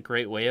Greg does a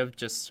great way of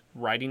just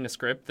writing a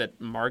script that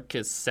Mark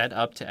is set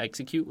up to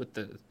execute with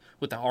the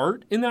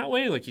art in that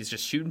way. Like, he's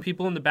just shooting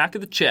people in the back of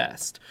the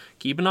chest,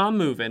 keeping on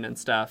moving and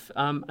stuff,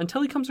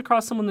 until he comes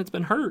across someone that's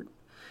been hurt.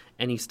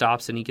 And he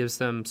stops and he gives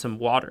them some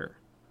water.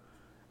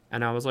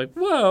 And I was like,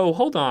 whoa,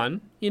 hold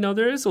on.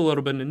 There is a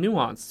little bit of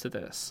nuance to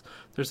this.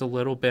 There's a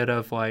little bit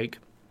of, like,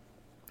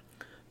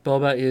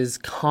 Boba is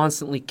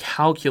constantly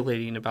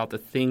calculating about the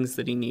things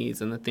that he needs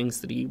and the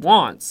things that he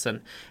wants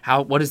and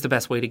what is the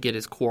best way to get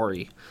his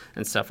quarry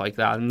and stuff like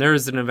that. And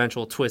there's an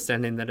eventual twist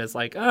ending that is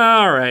like,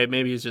 all right,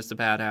 maybe he's just a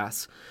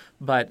badass.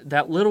 But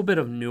that little bit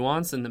of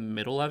nuance in the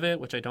middle of it,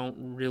 which I don't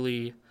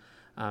really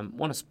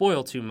want to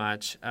spoil too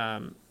much,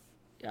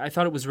 I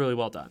thought it was really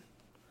well done.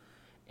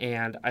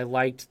 And I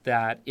liked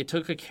that it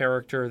took a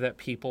character that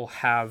people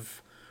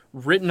have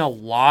written a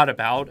lot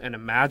about and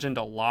imagined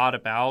a lot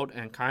about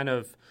and kind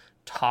of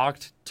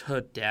talked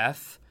to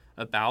death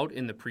about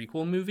in the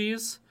prequel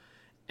movies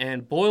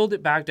and boiled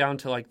it back down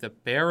to like the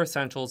bare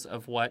essentials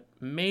of what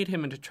made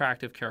him an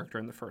attractive character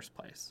in the first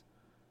place,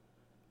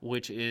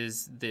 which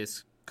is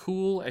this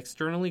cool,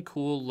 externally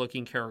cool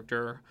looking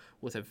character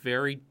with a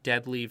very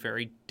deadly,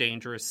 very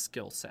dangerous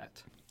skill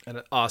set. And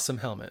an awesome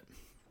helmet.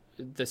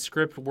 The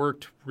script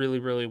worked really,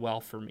 really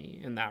well for me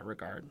in that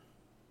regard.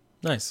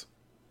 Nice.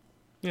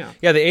 Yeah.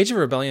 Yeah, the Age of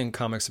Rebellion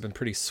comics have been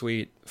pretty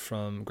sweet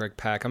from Greg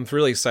Pak. I'm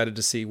really excited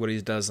to see what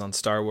he does on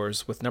Star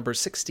Wars with number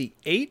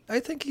 68, I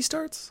think he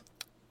starts.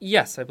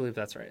 Yes, I believe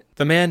that's right.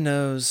 The man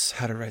knows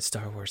how to write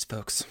Star Wars,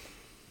 folks.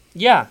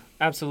 Yeah,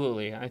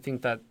 absolutely. I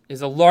think that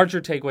is a larger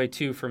takeaway,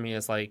 too, for me,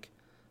 is like,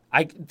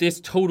 this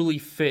totally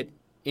fit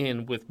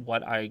in with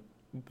what I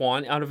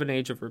want out of an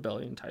Age of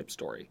Rebellion type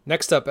story.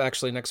 Next up,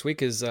 actually, next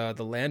week is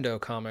the Lando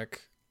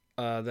comic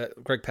that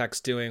Greg Pak's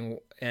doing,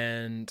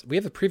 and we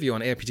have a preview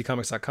on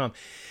AIPTcomics.com.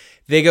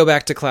 They go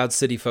back to Cloud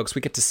City, folks.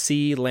 We get to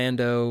see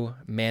Lando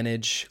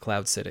manage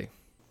Cloud City.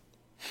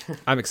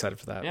 I'm excited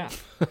for that.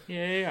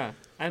 Yeah.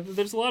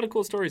 There's a lot of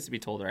cool stories to be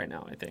told right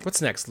now, I think.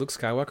 What's next? Luke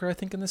Skywalker, I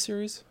think, in this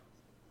series?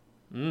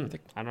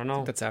 I don't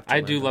know. that's after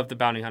I do Lando. love the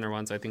Bounty Hunter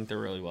ones. I think they're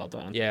really well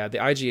done. Yeah, the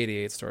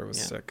IG-88 story was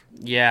sick.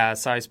 Yeah,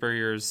 Cy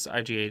Spurrier's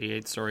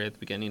IG-88 story at the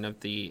beginning of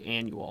the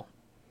annual.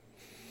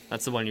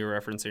 That's the one you were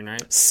referencing,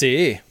 right?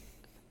 See.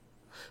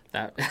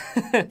 That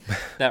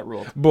that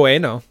ruled.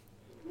 Bueno.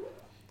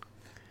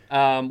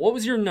 What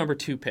was your number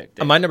 2 pick,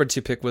 Dave? My number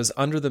 2 pick was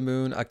Under the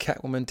Moon, a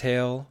Catwoman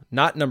tale.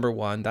 Not number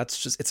 1.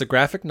 It's a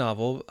graphic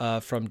novel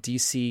from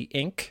DC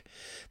Inc.,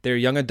 their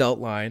young adult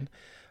line.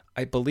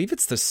 I believe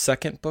it's the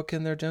second book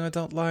in their young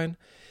adult line.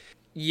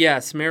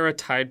 Yes, Mara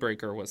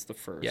Tidebreaker was the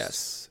first.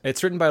 Yes.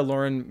 It's written by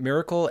Lauren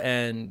Miracle,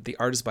 and the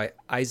art is by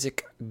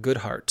Isaac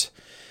Goodhart.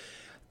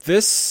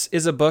 This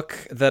is a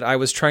book that I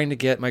was trying to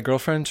get my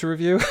girlfriend to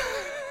review.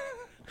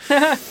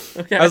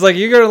 Okay. I was like,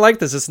 you're going to like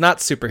this. It's not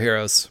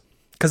superheroes.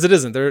 Because it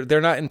isn't.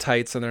 They're not in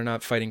tights, and they're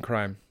not fighting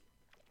crime.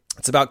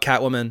 It's about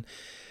Catwoman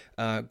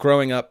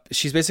growing up.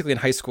 She's basically in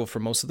high school for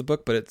most of the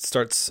book, but it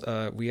starts,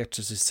 we have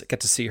to just get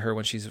to see her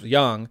when she's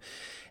young.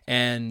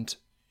 And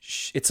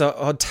it's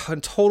a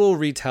total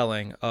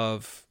retelling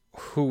of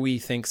who we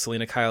think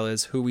Selena Kyle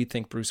is, who we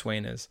think Bruce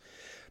Wayne is.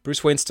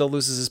 Bruce Wayne still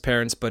loses his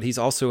parents, but he's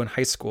also in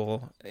high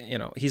school.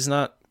 He's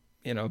not,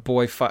 a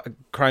boy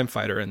crime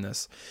fighter in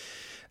this.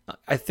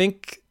 I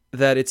think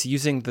that it's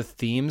using the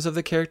themes of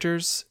the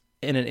characters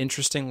in an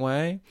interesting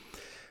way,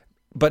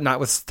 but not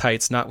with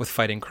tights, not with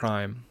fighting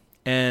crime.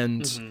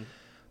 And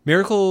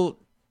Miracle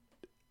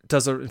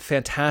does a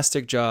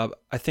fantastic job,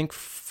 I think,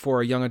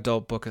 for a young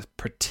adult book in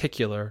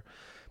particular,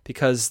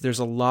 because there's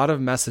a lot of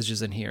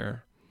messages in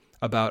here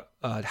about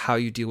how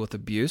you deal with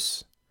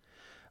abuse,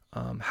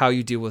 how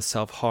you deal with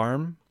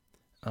self-harm.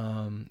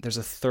 There's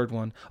a third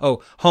one.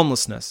 Oh,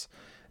 homelessness.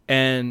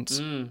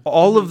 And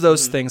all of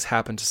those things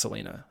happen to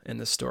Selena in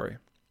this story.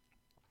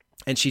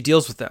 And she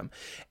deals with them.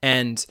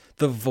 And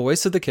the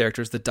voice of the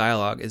characters, the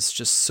dialogue, is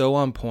just so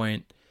on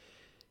point.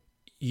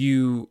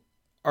 You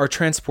are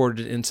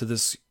transported into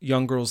this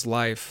young girl's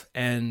life,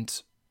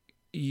 and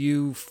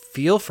you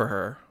feel for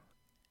her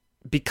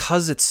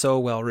because it's so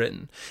well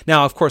written.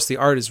 Now, of course, the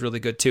art is really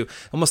good too.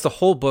 Almost the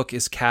whole book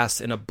is cast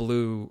in a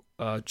blue,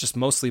 just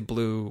mostly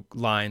blue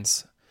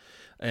lines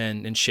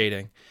and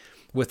shading,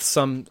 with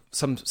some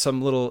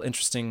little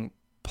interesting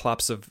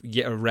plops of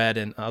red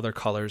and other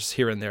colors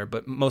here and there,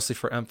 but mostly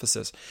for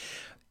emphasis.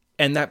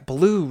 And that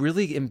blue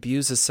really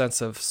imbues a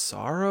sense of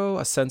sorrow,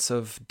 a sense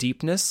of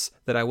deepness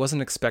that I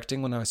wasn't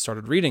expecting when I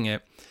started reading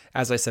it.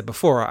 As I said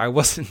before, I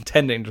wasn't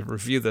intending to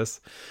review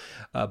this,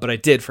 but I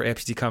did for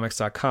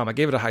amputcomics.com. I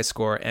gave it a high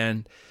score,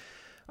 and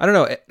I don't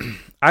know.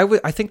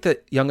 I think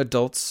that young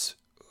adults,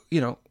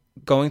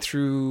 going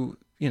through,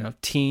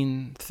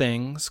 teen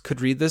things could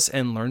read this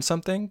and learn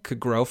something, could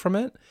grow from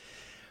it.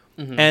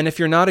 Mm-hmm. And if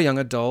you're not a young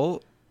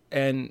adult,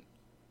 and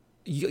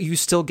you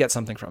still get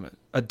something from it,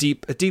 a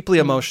deeply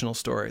emotional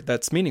story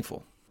that's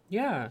meaningful.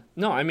 Yeah.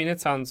 No, I mean, it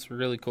sounds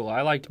really cool.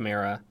 I liked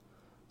Mara,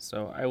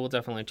 so I will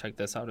definitely check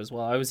this out as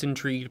well. I was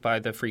intrigued by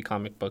the Free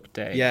Comic Book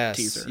Day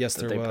teaser. Yes, that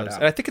there they was. put out.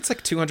 And I think it's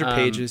like 200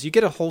 pages. You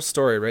get a whole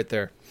story right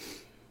there.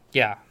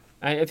 Yeah,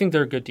 I think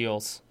they're good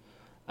deals.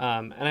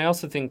 And I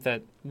also think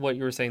that what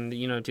you were saying,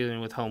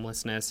 dealing with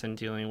homelessness and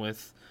dealing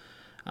with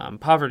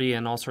poverty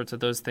and all sorts of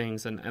those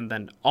things, and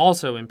then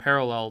also in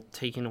parallel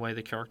taking away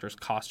the characters'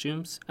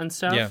 costumes and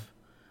stuff,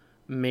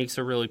 makes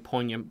a really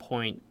poignant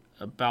point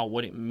about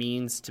what it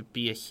means to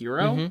be a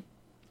hero. Mm-hmm.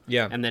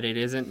 Yeah. And that it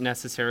isn't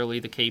necessarily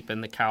the cape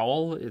and the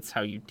cowl, it's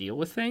how you deal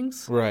with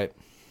things. Right.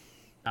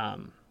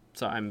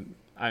 So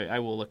I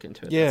will look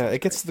into it. Yeah, it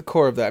gets to the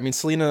core of that. I mean,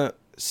 Selena,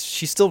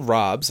 she still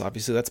robs.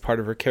 Obviously, that's part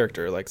of her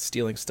character, like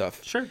stealing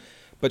stuff. Sure.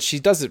 But she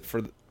does it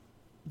for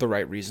the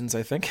right reasons,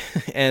 I think.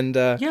 And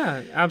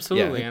yeah,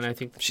 absolutely. Yeah, and I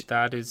think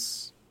that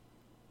is,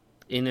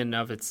 in and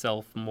of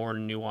itself, more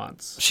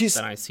nuance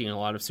than I see in a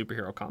lot of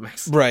superhero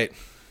comics. Right.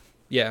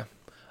 Yeah.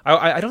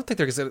 I don't think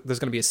there's going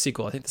to be a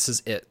sequel. I think this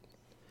is it.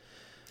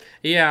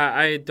 Yeah,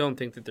 I don't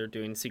think that they're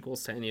doing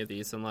sequels to any of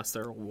these unless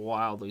they're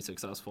wildly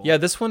successful. Yeah,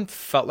 this one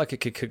felt like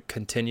it could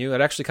continue. It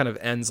actually kind of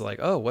ends like,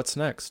 oh, what's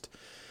next?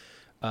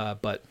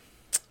 But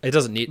it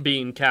doesn't need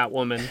being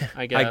Catwoman,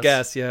 I guess. I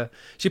guess, yeah.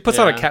 She puts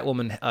on a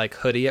Catwoman like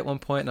hoodie at one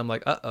point, and I'm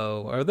like,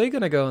 uh-oh, are they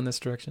going to go in this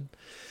direction?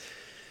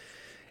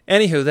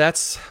 Anywho,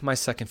 that's my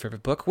second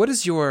favorite book. What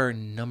is your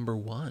number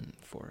one,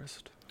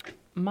 Forrest?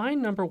 My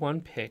number one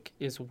pick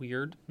is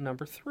Weird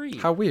number 3.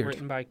 How weird?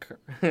 Written by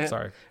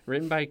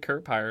written by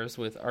Kurt Pyers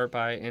with art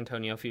by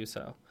Antonio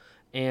Fuso.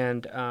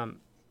 And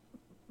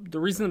the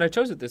reason that I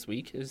chose it this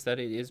week is that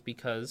it is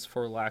because,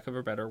 for lack of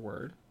a better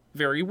word,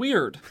 very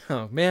weird.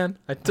 Oh, man.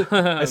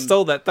 I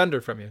stole that thunder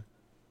from you.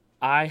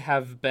 I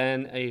have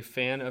been a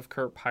fan of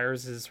Kurt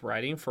Pyers'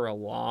 writing for a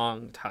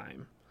long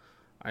time.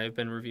 I have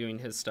been reviewing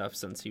his stuff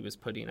since he was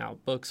putting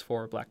out books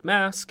for Black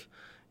Mask,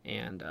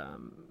 and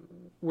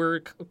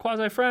we're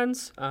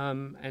quasi-friends,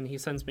 and he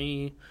sends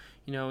me,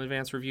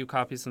 advanced review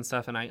copies and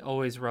stuff, and I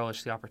always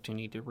relish the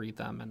opportunity to read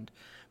them, and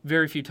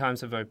very few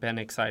times have I been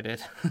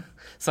excited.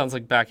 Sounds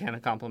like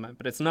backhanded compliment,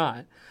 but it's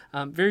not.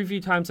 Very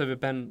few times have I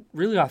been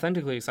really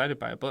authentically excited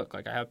by a book,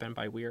 like I have been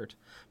by Weird,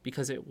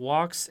 because it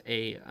walks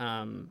a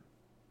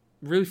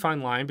really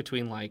fine line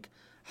between like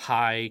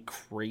high,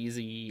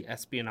 crazy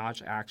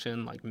espionage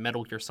action, like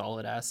Metal Gear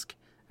Solid-esque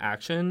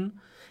action,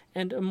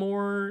 and a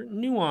more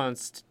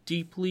nuanced,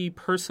 deeply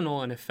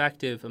personal and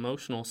effective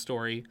emotional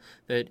story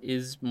that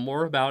is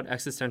more about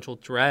existential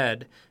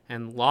dread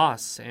and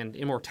loss and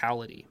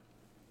immortality.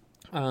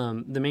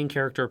 The main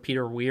character,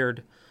 Peter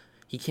Weird,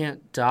 he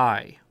can't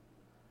die.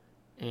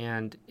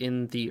 And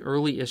in the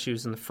early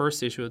issues, in the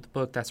first issue of the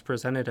book, that's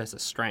presented as a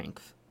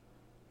strength.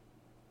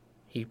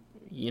 He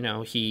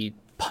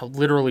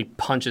literally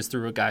punches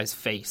through a guy's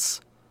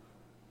face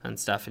and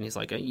stuff, and he's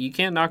like, "You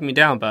can't knock me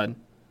down, bud.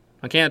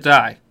 I can't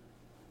die.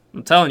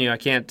 I'm telling you, I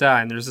can't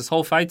die." And there's this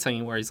whole fight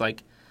scene where he's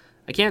like,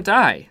 "I can't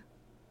die,"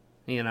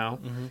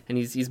 Mm-hmm. and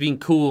he's being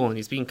cool and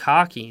he's being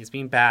cocky, he's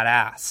being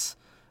badass,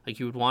 like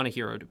you would want a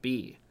hero to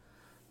be.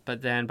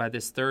 But then by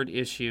this third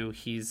issue,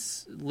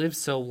 he's lived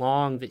so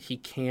long that he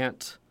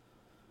can't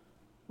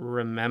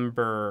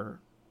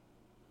remember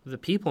the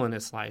people in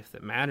his life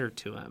that mattered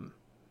to him,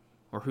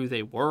 or who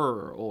they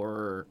were,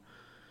 or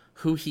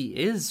who he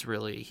is,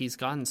 really. He's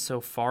gotten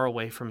so far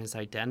away from his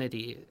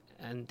identity,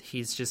 and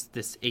he's just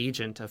this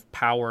agent of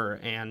power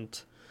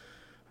and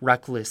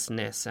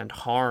recklessness and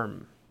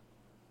harm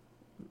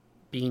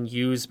being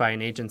used by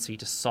an agency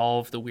to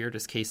solve the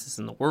weirdest cases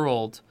in the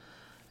world.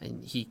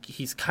 And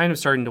he's kind of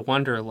starting to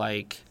wonder,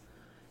 like,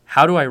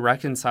 how do I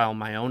reconcile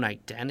my own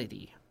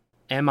identity?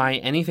 Am I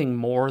anything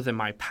more than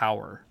my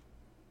power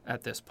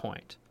at this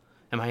point?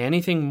 Am I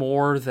anything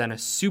more than a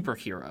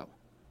superhero?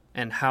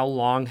 And how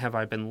long have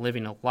I been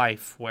living a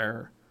life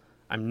where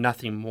I'm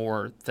nothing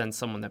more than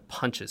someone that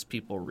punches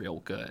people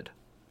real good?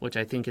 Which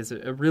I think is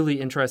a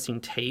really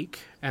interesting take,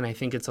 and I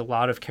think it's a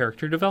lot of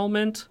character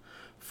development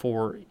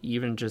for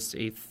even just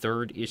a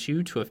third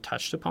issue to have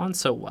touched upon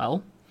so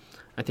well.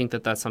 I think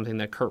that that's something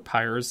that Kurt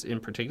Pyers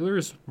in particular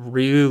is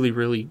really,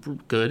 really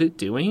good at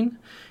doing.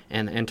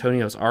 And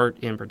Antonio's art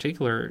in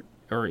particular,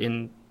 or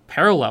in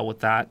parallel with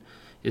that,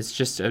 is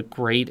just a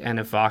great and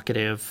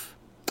evocative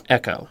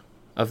echo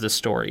of the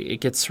story.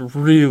 It gets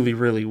really,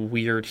 really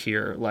weird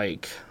here.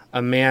 Like,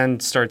 a man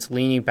starts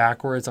leaning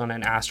backwards on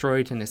an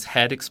asteroid and his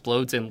head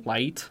explodes in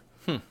light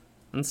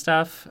and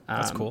stuff.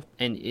 That's cool.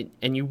 And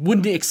you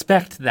wouldn't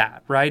expect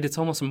that, right? It's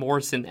almost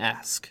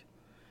Morrison-esque.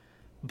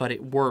 But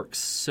it works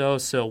so,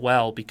 so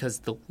well because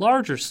the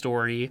larger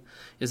story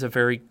is a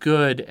very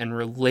good and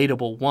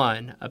relatable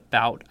one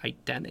about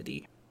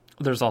identity.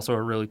 There's also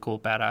a really cool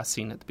badass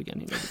scene at the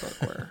beginning of the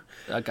book where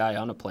a guy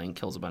on a plane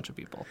kills a bunch of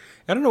people.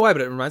 I don't know why,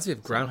 but it reminds me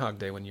of Groundhog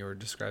Day when you were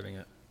describing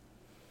it.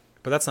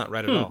 But that's not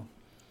right at all.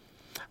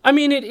 I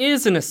mean, it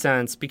is in a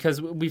sense,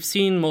 because we've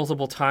seen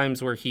multiple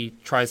times where he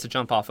tries to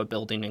jump off a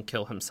building and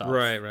kill himself.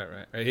 Right.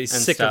 He's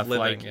sick of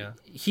living,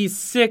 He's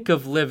sick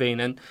of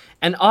living,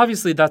 and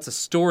obviously that's a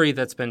story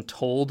that's been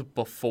told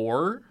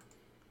before,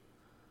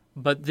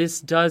 but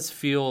this does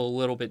feel a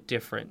little bit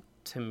different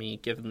to me,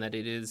 given that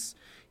it is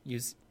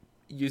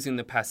using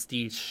the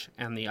pastiche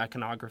and the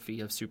iconography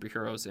of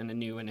superheroes in a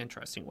new and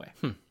interesting way.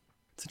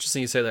 It's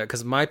interesting you say that,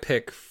 because my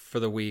pick for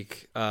the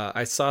week,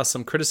 I saw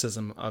some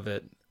criticism of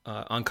it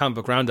on Comic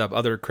Book Roundup,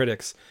 other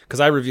critics, because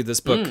I reviewed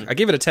this book. I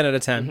gave it a 10 out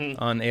of 10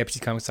 on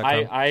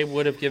AFTcomics.com. I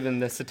would have given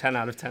this a 10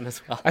 out of 10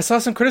 as well. I saw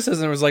some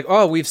criticism. It was like,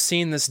 oh, we've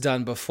seen this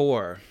done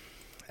before.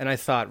 And I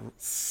thought,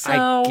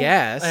 I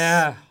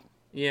guess.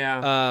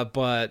 Yeah.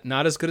 But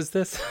not as good as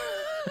this.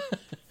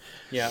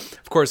 Yeah.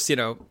 Of course,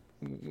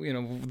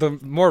 the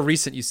more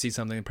recent you see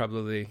something,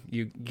 probably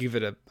you give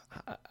it a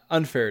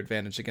unfair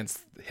advantage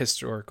against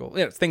historical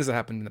things that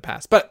happened in the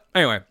past. But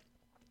anyway,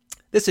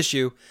 this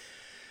issue,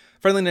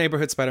 Friendly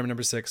Neighborhood Spider-Man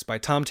number 6 by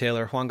Tom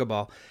Taylor, Juan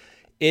Gabal.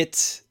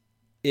 It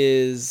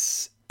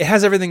has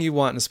everything you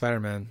want in a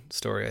Spider-Man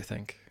story, I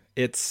think.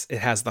 It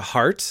has the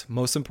heart,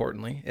 most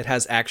importantly. It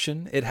has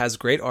action. It has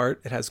great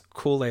art. It has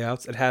cool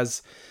layouts. It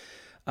has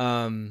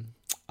a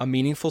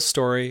meaningful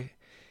story.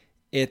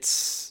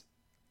 It'll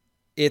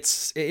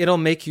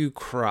make you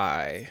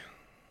cry.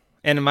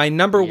 And my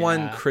number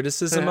one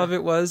criticism of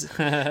it was,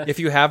 if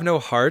you have no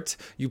heart,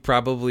 you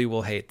probably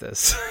will hate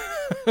this.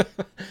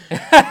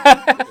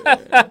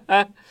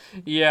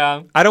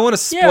 Yeah. I don't want to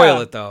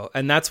spoil it, though.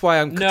 And that's why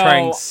I'm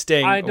trying to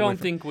stay I don't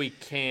think we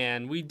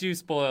can. We do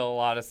spoil a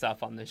lot of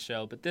stuff on this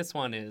show, but this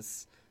one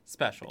is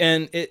special.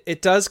 And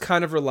it does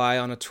kind of rely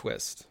on a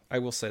twist. I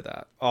will say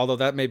that. Although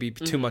that may be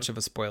too much of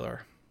a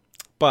spoiler.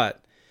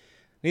 But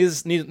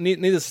needless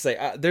to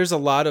say, there's a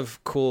lot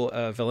of cool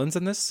villains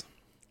in this.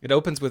 It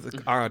opens with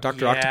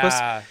Dr.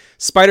 Octopus.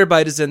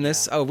 Spider-Bite is in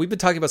this. Oh, we've been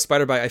talking about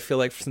Spider-Bite, I feel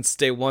like, since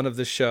day one of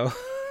this show.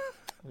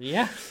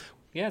 Yeah,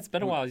 it's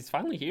been a while. He's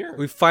finally here.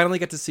 We finally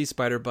get to see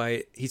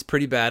Spider-Bite. He's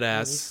pretty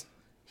badass.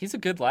 He's a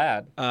good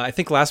lad. I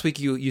think last week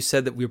you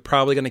said that we were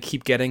probably going to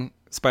keep getting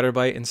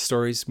Spider-Bite in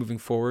stories moving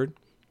forward.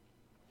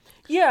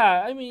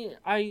 Yeah, I mean,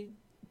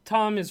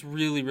 Tom is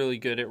really, really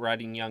good at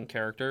writing young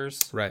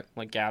characters. Right.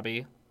 Like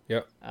Gabby.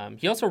 Yep.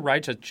 He also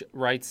writes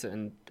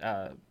and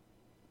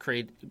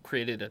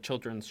created a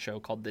children's show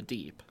called The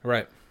Deep.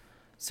 Right.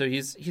 So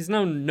he's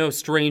no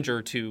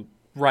stranger to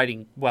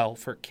writing well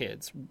for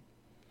kids.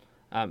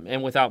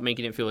 And without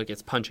making it feel like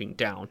it's punching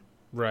down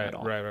Right, at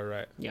all.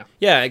 right. Yeah.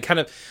 Yeah, I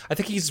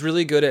think he's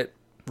really good at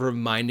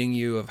reminding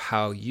you of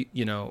how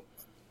you know,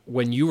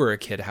 when you were a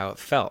kid, how it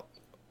felt,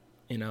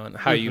 you know, and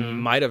how you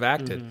might have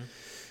acted.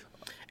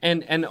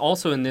 And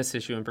also in this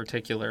issue in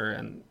particular,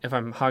 and if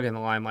I'm hogging the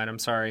limelight, I'm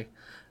sorry,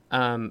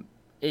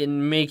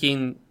 in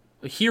making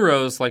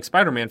heroes like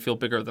Spider-Man feel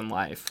bigger than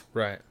life.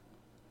 Right.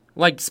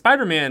 Like,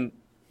 Spider-Man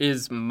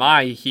is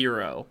my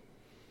hero,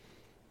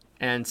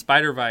 and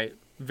Spider-Bite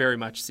very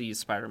much sees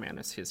Spider-Man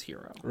as his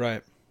hero.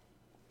 Right.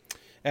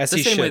 As The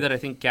he same way should. that I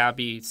think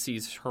Gabby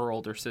sees her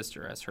older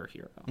sister as her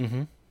hero.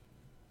 Mm-hmm.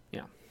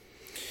 Yeah.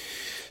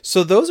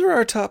 So those are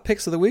our top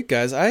picks of the week,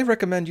 guys. I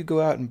recommend you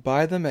go out and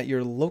buy them at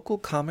your local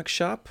comic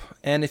shop.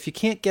 And if you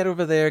can't get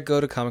over there,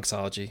 go to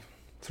Comixology.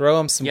 Throw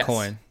them some Yes.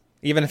 coin,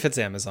 even if it's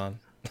Amazon.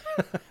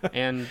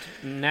 And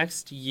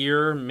next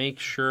year, make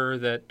sure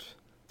that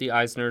the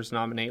Eisners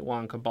nominate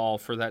Juan Cabal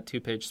for that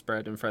 2-page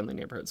spread in Friendly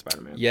Neighborhood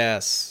Spider-Man.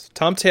 Yes.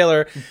 Tom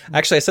Taylor.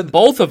 Actually,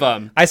 Both of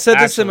them. I said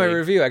this in my actually.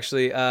 review,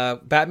 actually.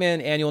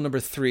 Batman Annual number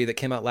 3 that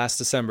came out last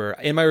December.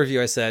 In my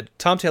review, I said,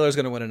 Tom Taylor's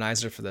going to win an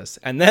Eisner for this.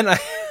 And then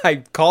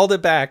I called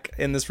it back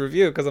in this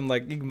review because I'm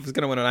like, he's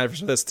going to win an Eisner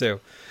for this too,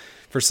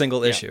 for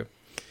single issue.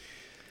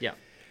 Yeah.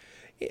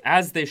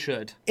 As they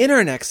should. In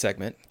our next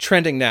segment,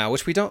 Trending Now,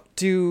 which we don't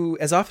do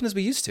as often as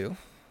we used to.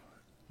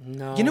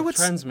 No, You know what's-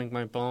 trends make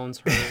my bones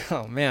hurt.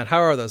 Oh, man. How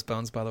are those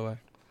bones, by the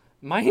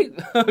way?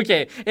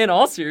 Okay, in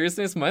all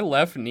seriousness, my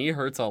left knee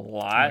hurts a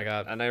lot. Oh my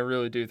God. And I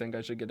really do think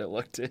I should get it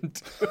looked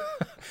into.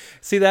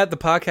 See that? The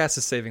podcast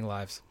is saving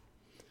lives.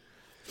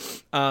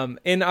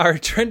 In our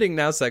Trending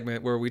Now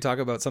segment, where we talk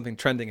about something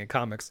trending in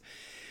comics,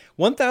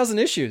 1,000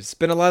 issues.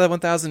 Been a lot of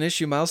 1,000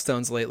 issue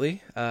milestones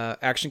lately.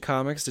 Action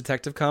Comics,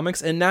 Detective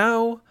Comics, and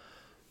now,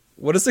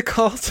 what is it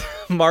called?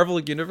 Marvel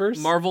Universe?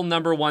 Marvel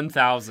number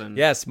 1000.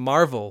 Yes,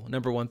 Marvel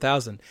number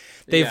 1,000.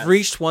 They've Yes.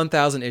 reached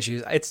 1,000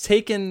 issues. It's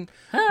taken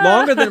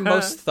longer than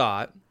most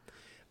thought,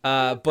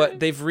 but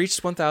they've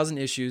reached 1,000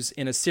 issues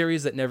in a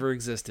series that never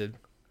existed.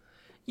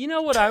 You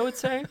know what I would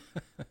say?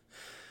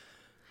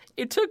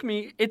 It took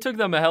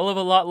them a hell of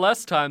a lot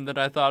less time than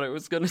I thought it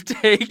was going to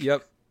take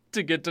Yep.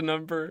 to get to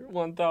number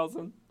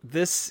 1000.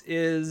 This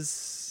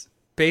is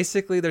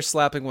basically they're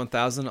slapping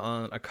 1,000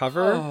 on a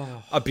cover,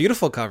 a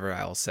beautiful cover,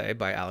 I'll say,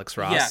 by Alex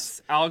Ross.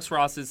 Yes, Alex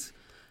Ross's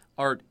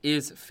art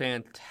is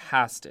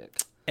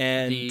fantastic.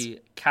 And The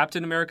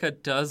Captain America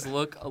does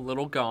look a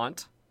little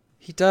gaunt.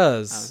 he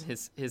does.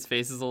 His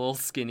face is a little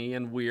skinny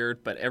and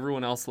weird, but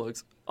everyone else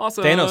looks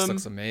awesome. Thanos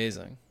looks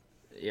amazing.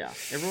 Yeah,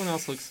 everyone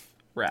else looks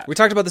rad. We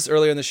talked about this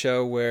earlier in the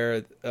show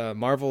where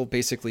Marvel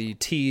basically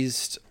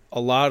teased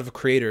a lot of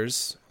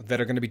creators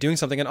that are going to be doing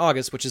something in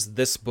August, which is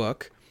this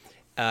book.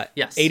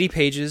 Yes. 80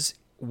 pages,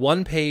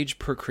 1 page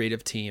per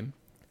creative team.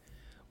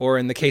 Or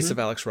in the case of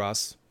Alex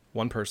Ross,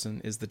 1 person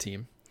is the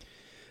team.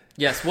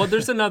 Yes, well,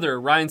 there's another,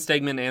 Ryan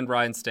Stegman and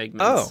Ryan Stegman.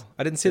 Oh,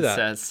 I didn't see that.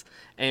 Says.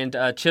 And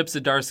Chip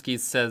Zdarsky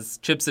says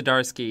Chip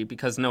Zdarsky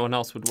because no one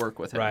else would work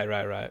with him.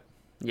 Right.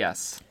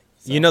 Yes.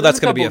 So You know that's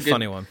going to be a couple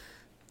funny one.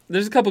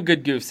 There's a couple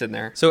good goofs in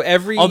there. So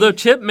every... Although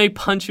Chip may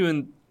punch you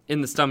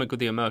in the stomach with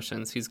the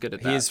emotions, he's good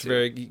at that. He's too.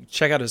 very...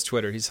 Check out his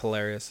Twitter. He's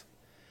hilarious.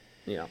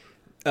 Yeah.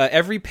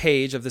 Every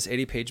page of this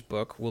 80-page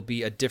book will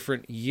be a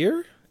different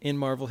year in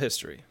Marvel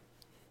history,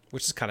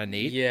 which is kind of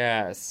neat.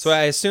 Yes. So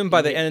I assume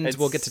by the end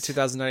we'll get to It's-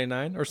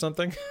 2099 or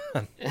something.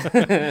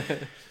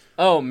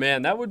 Oh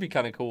man, that would be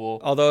kind of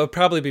cool. Although it'll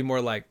probably be more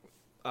like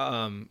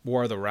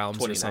War of the Realms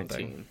or something.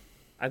 2019.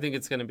 I think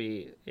it's going to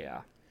be,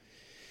 yeah.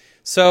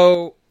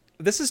 So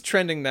this is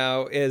trending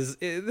now.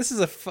 This is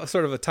a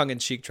sort of a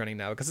tongue-in-cheek trending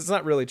now because it's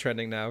not really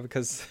trending now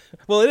because,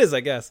 well, it is,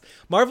 I guess.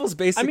 Marvel's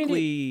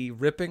basically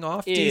ripping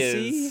off DC.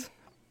 Is-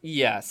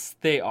 Yes,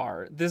 they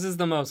are. This is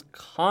the most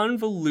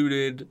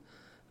convoluted,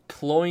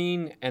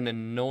 cloying, and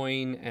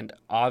annoying and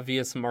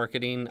obvious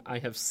marketing I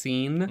have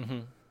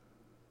seen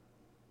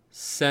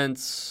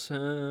since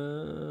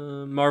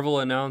Marvel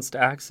announced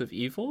Acts of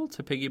Evil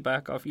to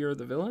piggyback off Year of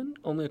the Villain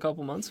only a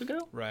couple months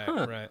ago. Right,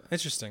 Huh. right.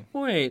 Interesting.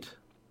 Wait.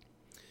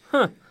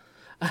 Huh.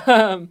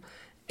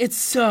 It's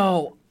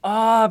so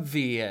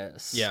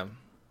obvious. Yeah.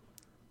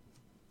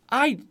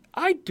 I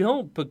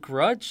don't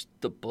begrudge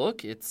the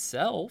book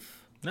itself.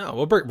 No,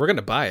 we're going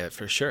to buy it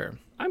for sure.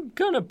 I'm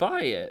gonna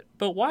buy it,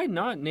 but why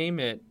not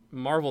name it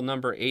Marvel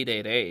number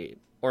 888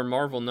 or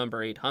Marvel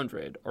number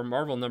 800 or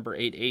Marvel number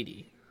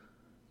 880?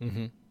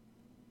 Mm-hmm.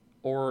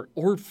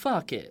 Or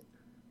fuck it,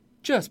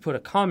 just put a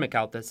comic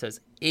out that says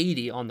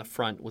 80 on the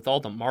front with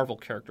all the Marvel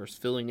characters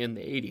filling in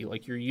the 80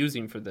 like you're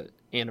using for the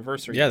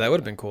anniversary. Yeah, that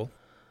would have been cool.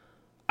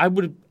 I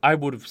would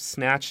have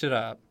snatched it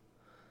up.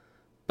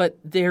 But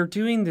they're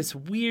doing this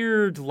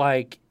weird,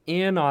 like,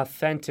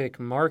 inauthentic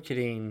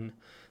marketing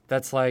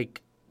that's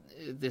like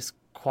this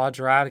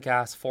quadratic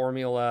ass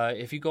formula.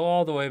 If you go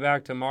all the way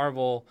back to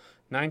Marvel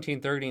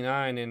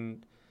 1939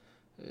 and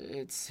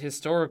it's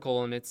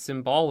historical and it's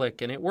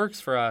symbolic and it works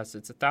for us.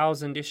 It's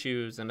 1,000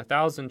 issues and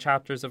 1,000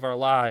 chapters of our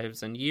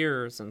lives and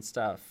years and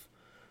stuff.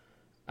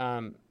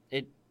 One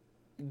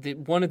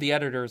of the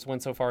editors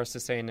went so far as to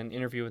say in an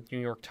interview with New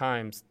York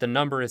Times, the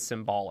number is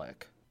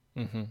symbolic.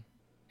 Mm-hmm.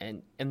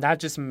 And that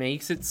just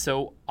makes it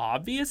so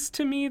obvious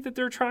to me that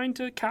they're trying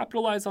to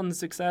capitalize on the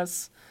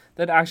success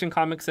that Action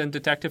Comics and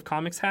Detective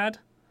Comics had.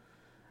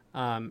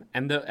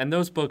 And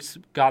those books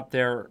got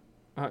there,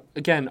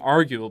 again,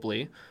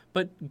 arguably,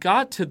 but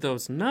got to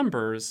those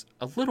numbers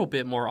a little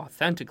bit more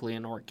authentically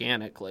and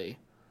organically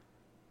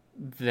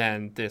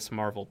than this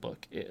Marvel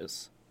book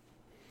is.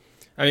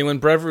 I mean, when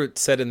Brevoort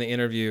said in the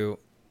interview,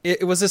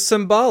 it was a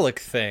symbolic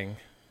thing.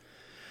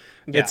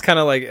 Yeah. It's kind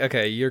of like,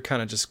 okay, you're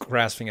kind of just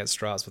grasping at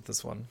straws with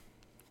this one.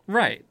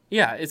 Right.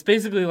 Yeah. It's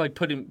basically like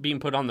being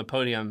put on the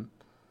podium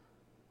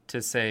to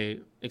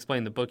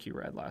explain the book you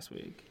read last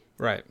week.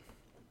 Right.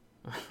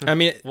 I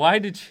mean, why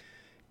did you...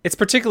 It's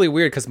particularly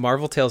weird because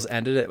Marvel Tales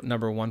ended at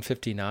number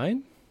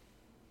 159.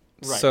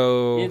 Right.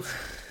 So...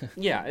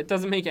 it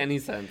doesn't make any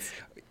sense.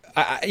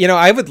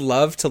 I would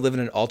love to live in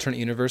an alternate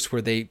universe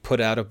where they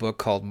put out a book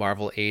called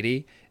Marvel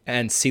 80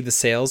 and see the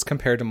sales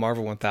compared to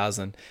Marvel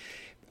 1000.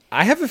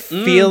 I have a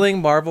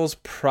feeling Marvel's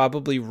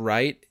probably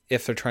right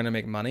if they're trying to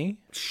make money.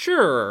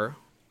 Sure.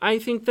 I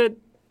think that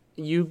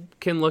you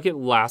can look at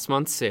last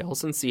month's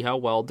sales and see how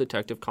well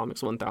Detective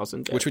Comics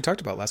 1000 did. Which we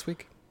talked about last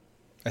week,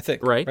 I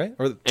think. Right?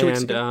 Or 2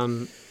 weeks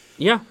ago.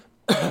 Yeah.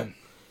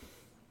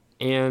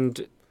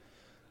 And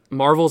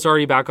Marvel's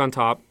already back on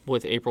top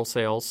with April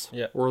sales.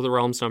 Yeah. War of the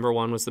Realms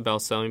 #1 was the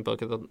best-selling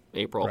book of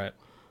April. Right.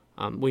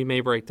 We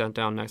may break that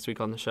down next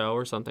week on the show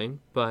or something,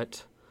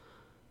 but...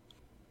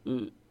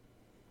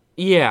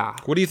 yeah.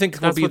 What do you think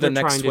will be the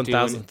next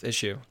 1000th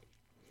issue?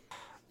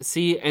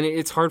 See, and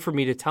it's hard for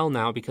me to tell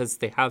now because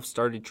they have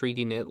started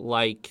treating it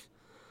like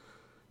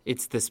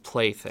it's this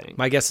play thing.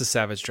 My guess is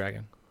Savage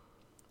Dragon.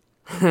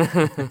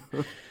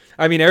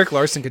 I mean, Eric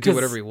Larson could do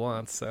whatever he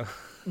wants, so...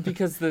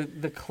 Because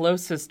the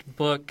closest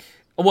book...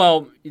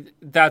 Well,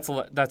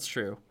 that's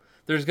true.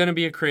 There's going to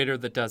be a creator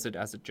that does it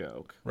as a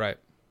joke. Right.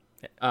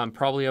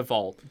 Probably a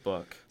Vault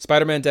book.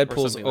 Spider-Man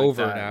Deadpool's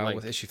over now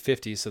with issue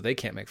 50, so they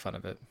can't make fun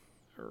of it.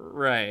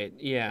 Right,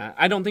 yeah.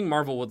 I don't think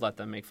Marvel would let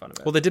them make fun of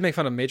it. Well, they did make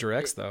fun of Major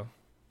X, though.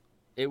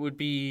 It would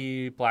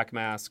be Black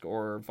Mask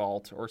or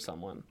Vault or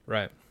someone.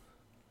 Right.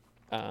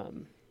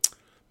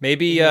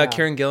 Maybe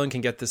Kieran Gillen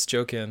can get this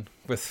joke in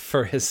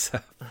for his...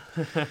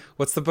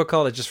 what's the book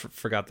called? I just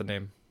forgot the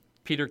name.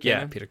 Peter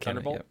Cannon? Yeah, Peter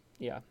Cannon, Thunderbolt?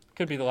 Yeah.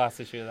 Could be the last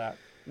issue of that.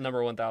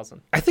 Number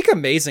 1000. I think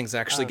Amazing's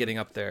actually getting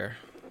up there.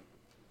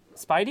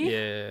 Spidey?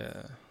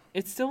 Yeah.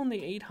 It's still in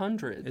the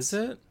 800s. Is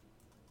it?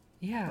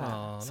 Yeah.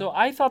 Aww. So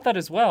I thought that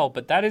as well,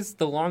 but that is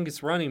the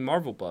longest running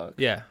Marvel book.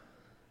 Yeah.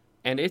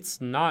 And it's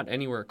not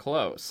anywhere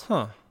close.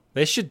 Huh.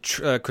 They should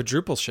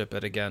quadruple ship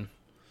it again.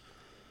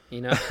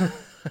 You know?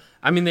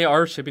 I mean, they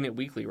are shipping it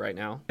weekly right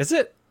now. Is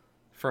it?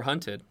 For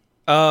Hunted.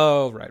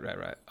 Oh, right.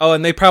 Oh,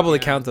 and they probably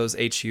count those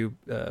HU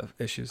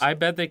issues. I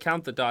bet they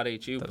count the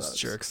 .hu those books.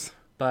 Jerks.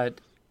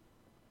 But,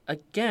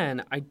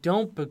 again, I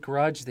don't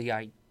begrudge the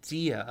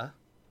idea,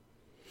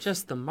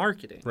 just the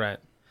marketing. Right.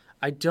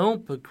 I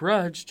don't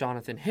begrudge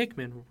Jonathan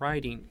Hickman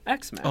writing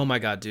X-Men. Oh, my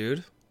God,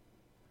 dude.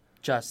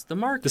 Just the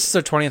marketing. This is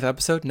our 20th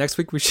episode. Next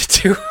week we should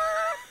do...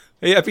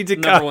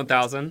 Number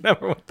 1000.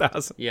 Number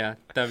 1000. Yeah,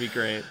 that'd be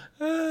great.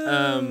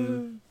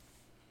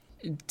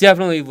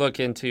 Definitely look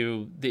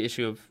into the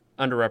issue of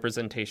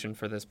underrepresentation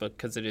for this book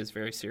because it is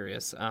very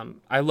serious.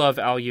 I love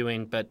Al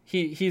Ewing, but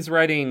he's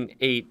writing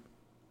 8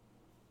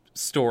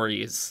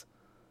 stories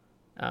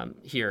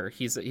here.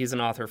 He's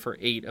an author for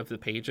 8 of the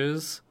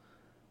pages,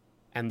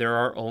 and there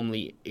are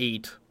only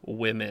 8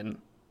 women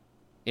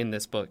in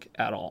this book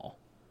at all.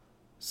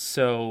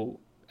 So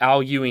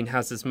Al Ewing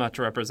has as much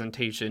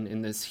representation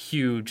in this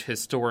huge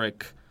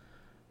historic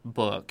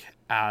book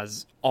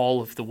as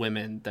all of the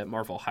women that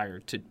Marvel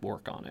hired to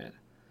work on it.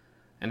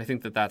 And I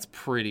think that that's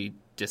pretty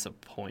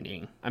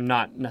disappointing. I'm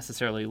not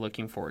necessarily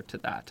looking forward to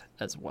that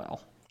as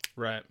well.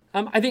 Right.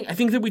 I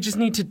think that we just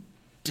need to...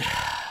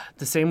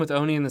 The same with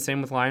Oni and the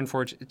same with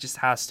Lionforge. It just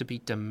has to be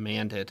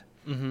demanded.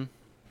 Mm-hmm.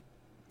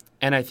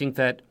 And I think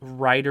that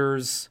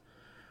writers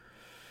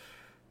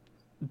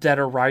that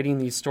are writing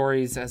these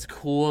stories, as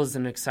cool as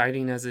and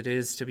exciting as it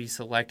is to be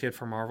selected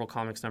for Marvel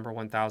Comics number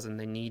 1000,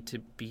 they need to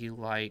be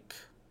like,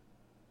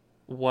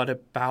 what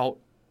about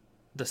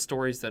the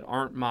stories that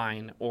aren't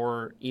mine?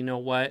 Or, you know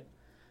what?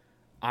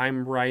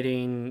 I'm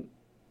writing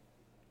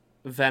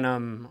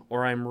Venom,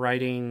 or I'm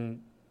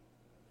writing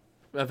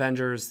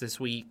Avengers this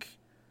week.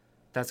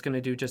 That's going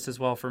to do just as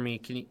well for me.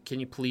 Can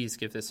you please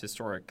give this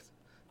historic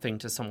thing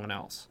to someone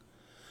else?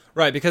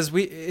 Right, because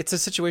it's a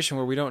situation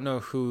where we don't know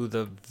who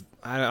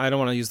I don't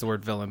want to use the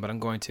word villain, but I'm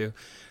going to,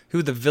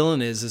 who the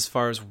villain is as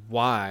far as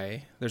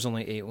why there's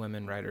only 8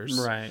 women writers.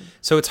 Right.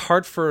 So it's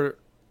hard for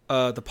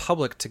the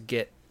public to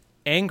get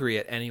angry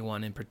at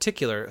anyone in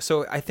particular.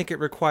 So I think it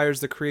requires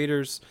the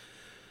creators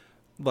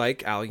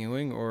like Al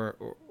Ewing or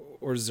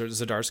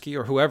Zdarsky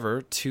or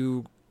whoever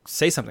to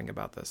say something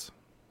about this.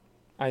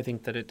 I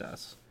think that it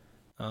does.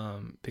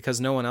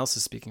 Because no one else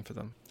is speaking for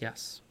them.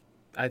 Yes.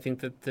 I think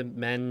that the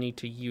men need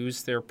to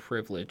use their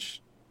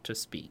privilege to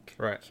speak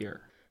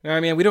here. I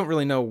mean, we don't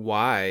really know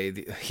why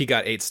he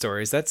got 8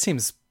 stories. That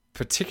seems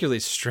particularly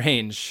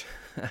strange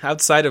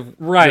outside of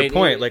your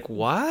point. Like,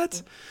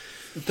 what?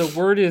 The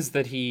word is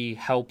that he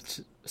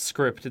helped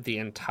script the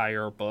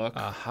entire book.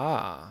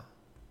 Aha.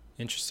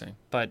 Interesting.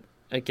 But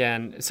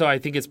again, so I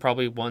think it's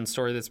probably one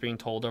story that's being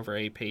told over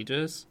 8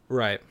 pages.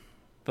 Right.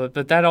 But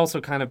that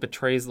also kind of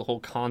betrays the whole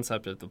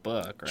concept of the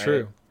book, right?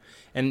 True.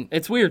 And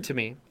it's weird to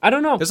me. I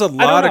don't know. There's a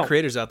lot of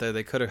creators out there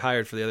they could have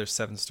hired for the other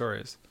 7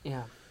 stories.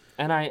 Yeah.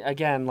 And I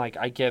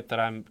get that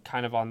I'm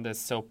kind of on this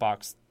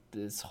soapbox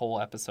this whole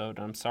episode.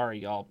 I'm sorry,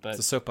 y'all, but It's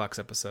a soapbox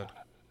episode.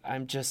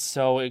 I'm just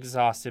so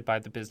exhausted by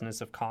the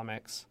business of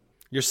comics.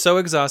 You're so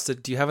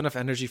exhausted. Do you have enough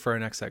energy for our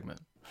next segment?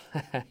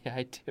 Yeah,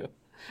 I do.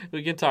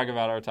 We can talk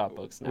about our top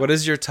books now. What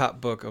is your top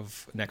book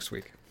of next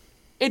week?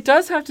 It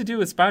does have to do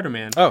with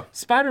Spider-Man. Oh.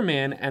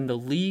 Spider-Man and the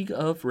League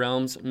of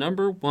Realms,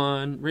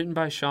 #1, written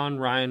by Sean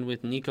Ryan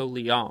with Nico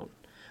Leon.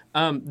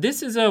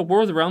 This is a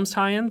War of the Realms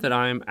tie-in that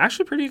I'm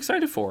actually pretty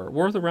excited for.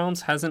 War of the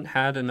Realms hasn't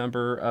had a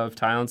number of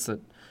tie-ins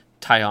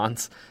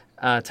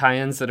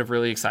that have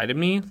really excited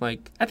me.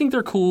 Like, I think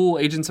they're cool,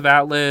 Agents of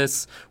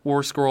Atlas,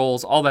 War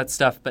Scrolls, all that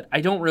stuff, but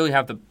I don't really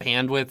have the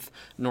bandwidth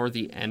nor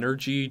the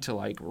energy to,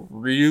 like,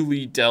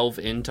 really delve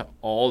into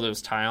all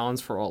those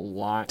tie-ins for a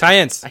lot.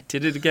 Tie-ins! I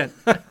did it again.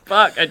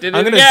 Fuck, I did it again!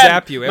 I'm gonna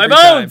zap you every My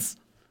bones!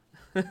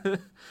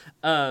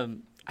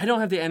 I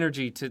don't have the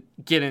energy to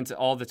get into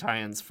all the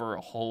tie-ins for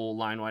a whole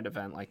line-wide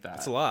event like that.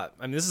 That's a lot.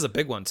 I mean, this is a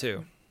big one,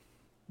 too.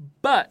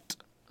 But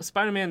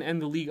Spider-Man and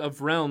the League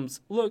of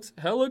Realms looks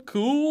hella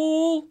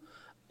cool.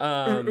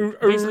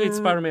 Basically, it's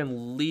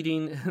Spider-Man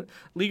leading.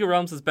 League of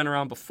Realms has been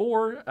around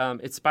before.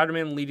 It's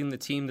Spider-Man leading the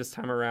team this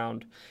time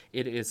around.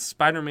 It is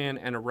Spider-Man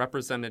and a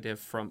representative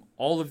from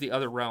all of the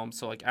other realms,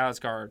 so like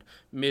Asgard,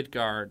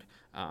 Midgard,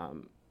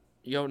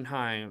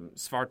 Jotunheim,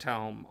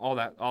 Svartalfheim, all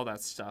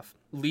that stuff,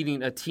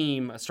 leading a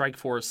team, a strike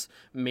force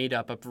made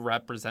up of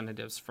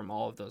representatives from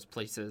all of those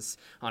places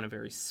on a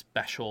very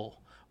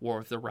special War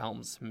of the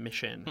Realms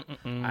mission.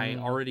 I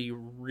already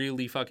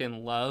really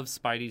fucking love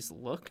Spidey's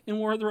look in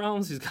War of the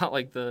Realms. He's got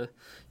like the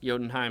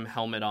Jotunheim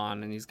helmet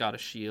on and he's got a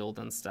shield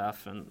and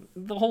stuff, and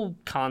the whole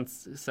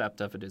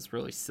concept of it is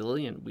really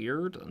silly and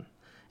weird, and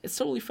it's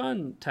totally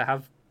fun to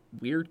have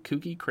weird,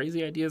 kooky,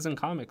 crazy ideas in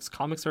comics.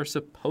 Comics are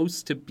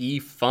supposed to be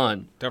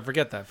fun. Don't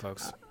forget that,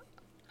 folks.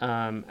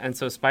 And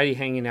so Spidey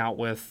hanging out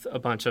with a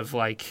bunch of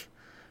like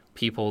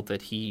people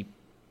that he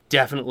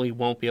definitely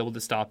won't be able to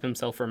stop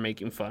himself from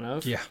making fun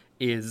of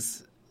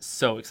is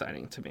so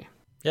exciting to me.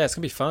 Yeah, it's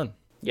going to be fun.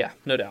 Yeah,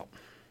 no doubt.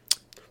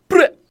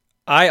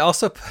 I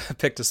also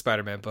picked a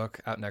Spider-Man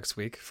book out next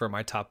week for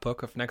my top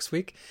book of next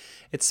week.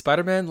 It's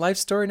Spider-Man Life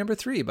Story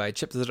 #3 by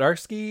Chip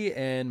Zdarsky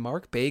and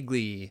Mark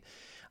Bagley.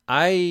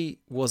 I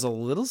was a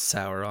little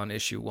sour on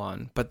issue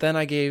 1, but then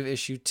I gave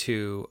issue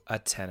 2 a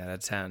 10 out of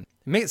 10.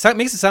 It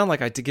makes it sound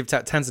like I give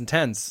tons of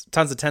 10s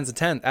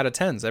out of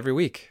 10s every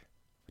week.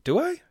 Do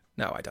I?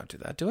 No, I don't do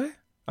that, do I?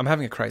 I'm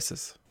having a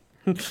crisis.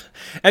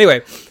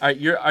 Anyway, are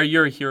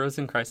your heroes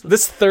in crisis?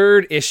 This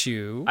 3rd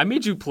issue, I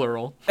made you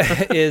plural,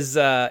 is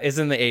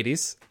in the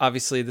 80s.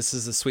 Obviously, this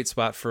is a sweet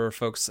spot for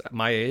folks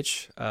my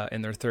age,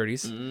 in their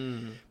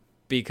 30s,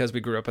 because we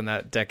grew up in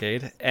that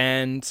decade.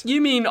 And you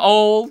mean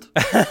old?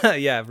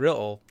 Yeah,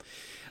 real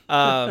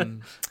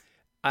old.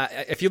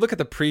 If you look at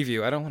the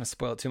preview, I don't want to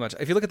spoil it too much.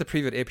 If you look at the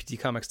preview at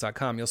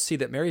aptcomics.com, you'll see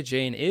that Mary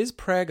Jane is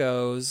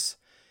Pregos.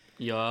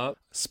 Yup.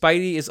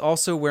 Spidey is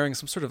also wearing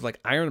some sort of like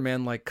Iron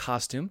Man-like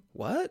costume.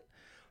 What?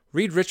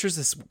 Reed Richards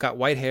has got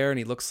white hair and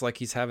he looks like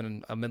he's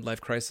having a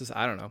midlife crisis.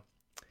 I don't know.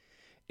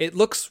 It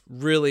looks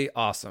really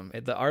awesome.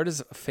 The art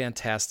is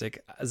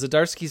fantastic.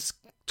 Zdarsky's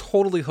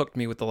totally hooked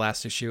me with the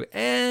last issue.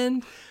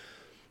 And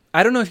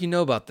I don't know if you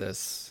know about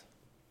this,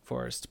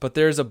 Forrest, but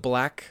there's a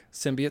black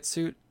symbiote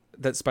suit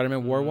that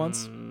Spider-Man wore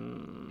once.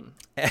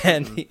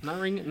 And not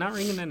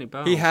ringing any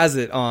bells. He has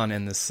it on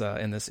in this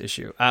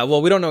issue.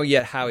 Well, we don't know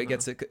yet how he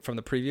gets it from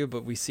the preview,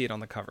 but we see it on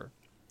the cover.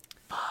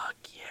 Fuck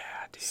yeah,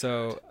 dude.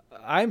 So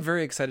I'm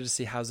very excited to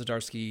see how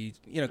Zdarsky,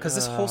 because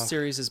this whole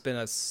series has been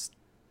a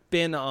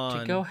spin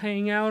on to go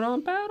hang out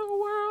on Battle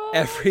World,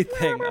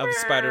 everything of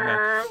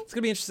Spider-Man. It's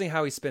gonna be interesting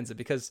how he spins it,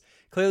 because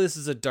clearly this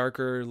is a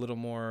darker, little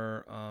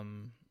more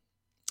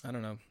I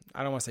don't know.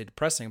 I don't want to say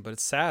depressing, but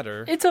it's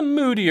sadder. It's a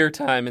moodier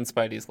time in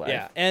Spidey's life.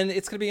 Yeah, and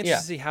it's going to be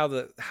interesting to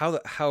see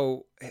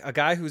how a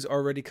guy who's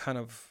already kind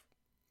of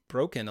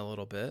broken a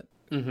little bit,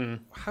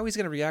 how he's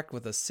going to react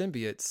with a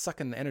symbiote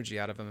sucking the energy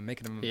out of him and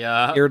making him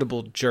an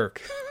irritable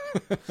jerk.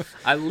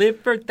 I live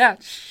for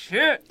that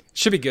shit.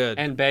 Should be good.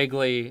 And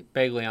Bagley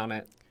on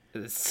it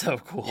is so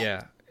cool.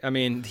 Yeah, I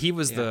mean, he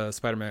was the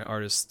Spider-Man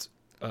artist.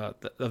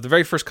 The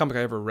very first comic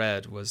I ever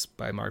read was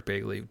by Mark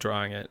Bagley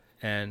drawing it.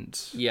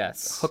 And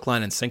hook,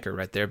 line, and sinker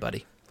right there,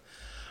 buddy.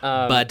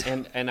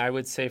 And I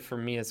would say for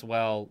me as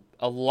well,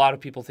 a lot of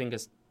people think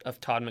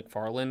of Todd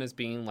McFarlane as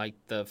being like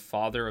the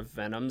father of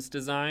Venom's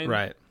design.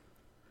 Right.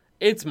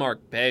 It's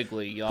Mark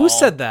Bagley, y'all. Who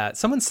said that?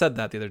 Someone said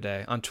that the other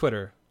day on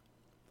Twitter.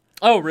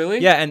 Oh, really?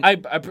 Yeah, and I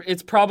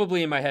it's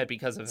probably in my head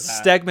because of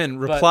that. Stegman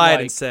replied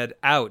and said,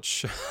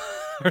 "Ouch,"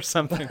 or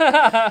something, which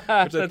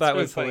I thought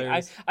was funny.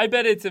 hilarious. I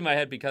bet it's in my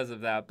head because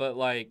of that, but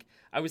like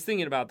I was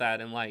thinking about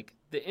that and like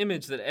the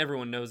image that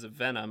everyone knows of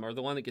Venom, or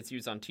the one that gets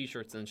used on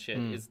T-shirts and shit,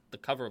 is the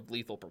cover of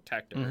Lethal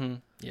Protector,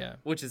 Yeah.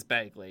 which is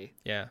Bagley.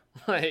 Yeah.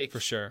 Like, For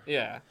sure.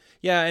 Yeah.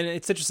 Yeah, and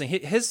it's interesting.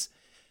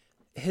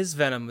 His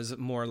Venom was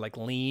more like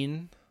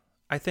lean,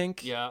 I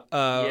think. Yeah.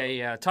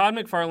 Yeah. Todd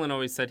McFarlane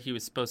always said he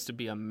was supposed to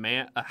be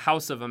a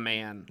house of a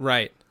man.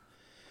 Right.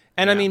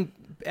 And Yeah. I mean,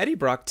 Eddie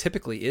Brock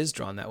typically is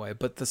drawn that way,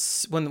 but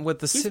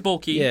he's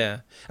bulky.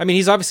 Yeah. I mean,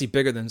 he's obviously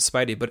bigger than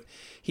Spidey, but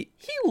He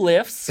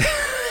lifts.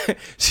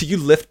 so you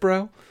lift,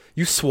 bro?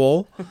 You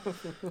swole?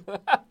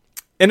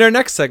 In our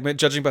next segment,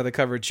 Judging by the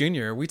Cover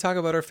Junior, we talk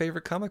about our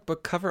favorite comic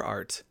book cover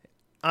art.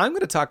 I'm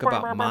going to talk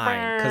about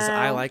mine because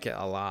I like it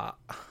a lot.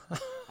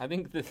 I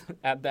think the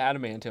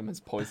adamantium is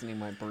poisoning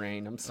my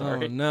brain. I'm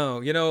sorry. Oh, no.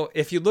 You know,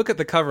 if you look at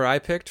the cover I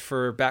picked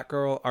for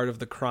Batgirl Art of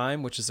the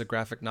Crime, which is a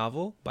graphic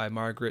novel by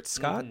Marguerite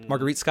Scott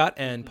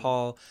and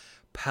Paul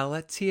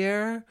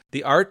Pelletier,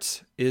 the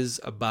art is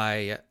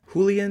by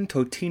Julian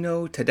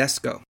Totino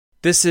Tedesco.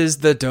 This is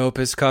the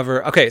dopest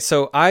cover. Okay,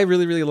 so I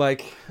really, really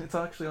like, it's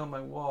actually on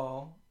my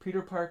wall,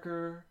 Peter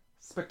Parker,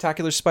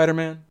 Spectacular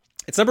Spider-Man.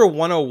 It's number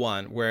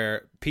 101,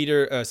 where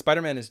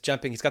Spider-Man is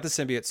jumping. He's got the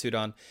symbiote suit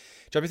on,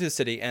 jumping through the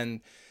city,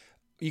 and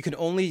you can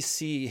only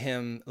see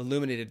him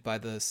illuminated by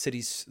the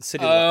city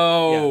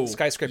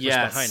skyscrapers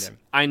behind him.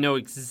 I know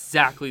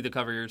exactly the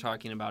cover you're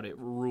talking about. It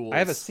rules. I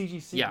have a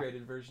CGC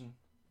graded version.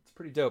 It's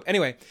pretty dope.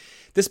 Anyway,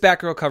 this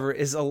Batgirl cover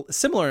is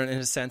similar in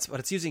a sense,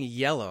 but it's using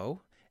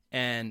yellow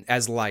and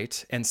as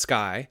light and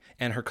sky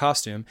and her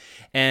costume,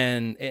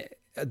 and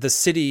the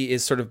city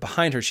is sort of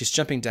behind her. She's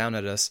jumping down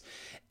at us,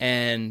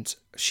 and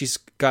she's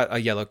got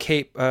a yellow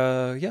cape.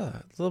 A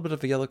little bit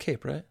of a yellow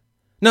cape, right?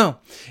 No,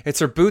 it's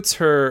her boots,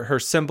 her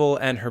symbol,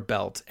 and her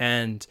belt,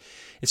 and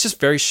it's just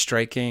very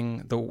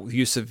striking, the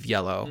use of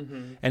yellow.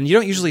 And you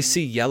don't usually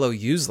see yellow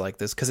used like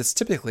this because it's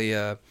typically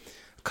a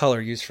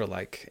color used for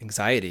like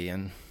anxiety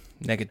and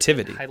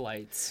negativity.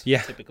 Highlights,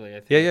 yeah, typically. I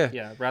think.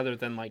 Yeah. Rather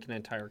than like an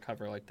entire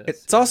cover like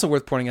this. It's also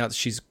worth pointing out that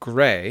she's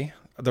gray,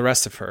 the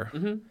rest of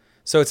her.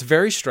 So it's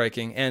very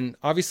striking, and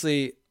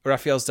obviously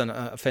Raphael's done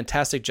a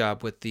fantastic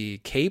job with the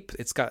cape.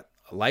 It's got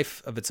a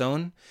life of its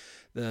own.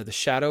 The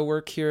shadow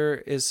work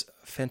here is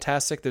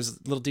fantastic. There's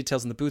little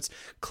details in the boots.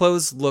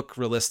 Clothes look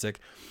realistic.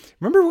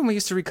 Remember when we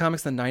used to read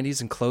comics in the 90s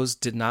and clothes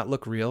did not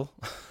look real?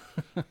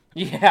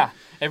 Yeah,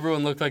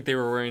 everyone looked like they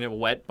were wearing a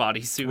wet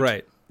bodysuit.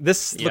 Right.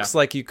 This looks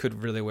like you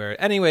could really wear it.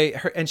 Anyway,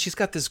 and she's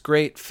got this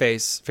great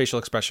facial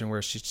expression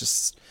where she's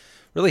just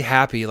really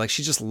happy. Like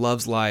she just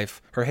loves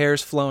life. Her hair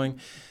is flowing.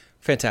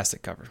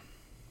 Fantastic cover.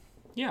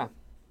 Yeah.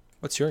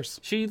 What's yours?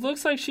 She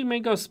looks like she may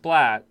go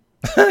splat.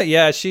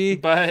 Yeah, she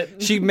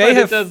may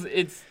have.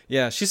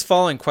 Yeah, she's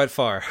falling quite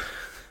far.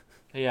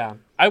 Yeah,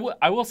 I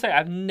will say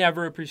I've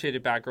never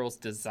appreciated Batgirl's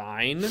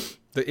design.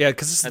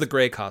 Because this is the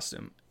gray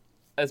costume.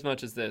 As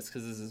much as this,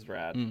 because this is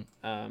rad.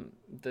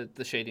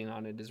 The shading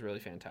on it is really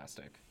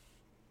fantastic.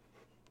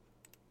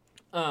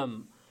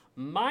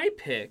 My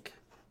pick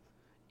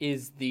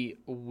is the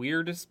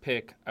weirdest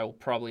pick I will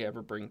probably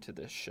ever bring to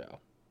this show.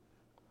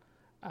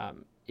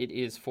 It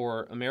is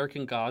for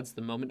American Gods,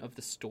 The Moment of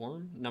the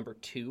Storm, number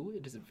 2.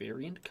 It is a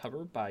variant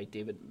cover by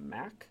David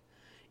Mack.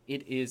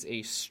 It is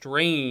a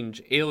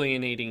strange,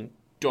 alienating,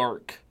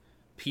 dark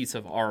piece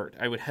of art.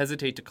 I would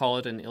hesitate to call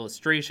it an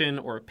illustration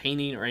or a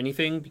painting or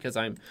anything because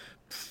I'm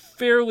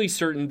fairly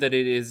certain that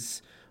it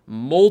is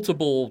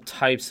multiple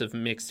types of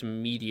mixed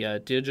media,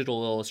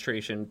 digital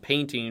illustration,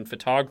 painting,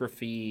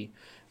 photography,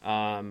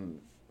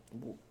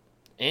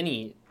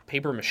 any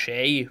paper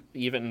mache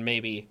even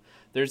maybe.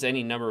 There's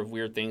any number of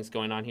weird things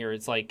going on here.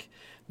 It's like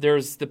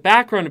the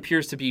background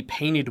appears to be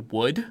painted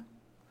wood,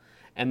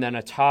 and then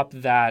atop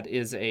that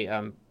is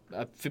a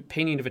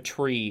painting of a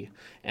tree,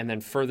 and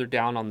then further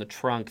down on the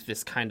trunk,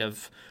 this kind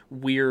of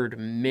weird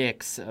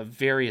mix of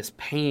various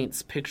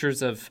paints,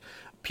 pictures of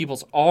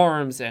people's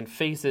arms and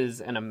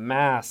faces and a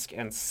mask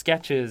and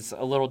sketches,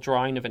 a little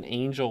drawing of an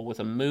angel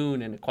with a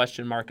moon and a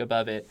question mark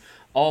above it,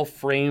 all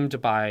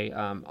framed by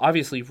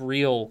obviously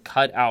real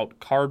cut-out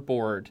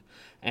cardboard.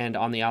 And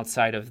on the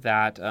outside of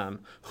that,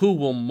 who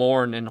will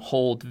mourn and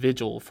hold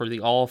vigil for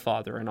the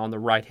All-Father? And on the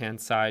right-hand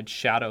side,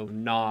 shadow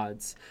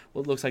nods.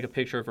 What looks like a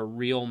picture of a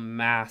real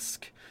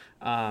mask.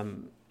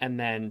 And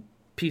then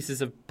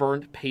pieces of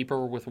burnt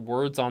paper with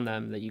words on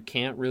them that you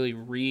can't really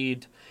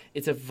read.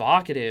 It's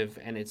evocative,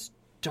 and it's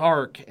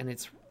dark, and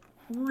it's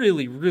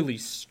really, really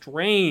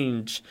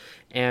strange.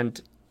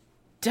 And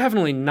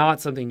definitely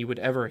not something you would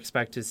ever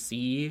expect to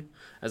see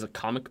as a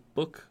comic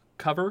book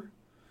cover.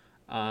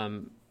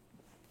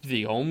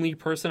 The only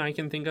person I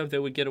can think of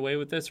that would get away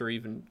with this or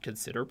even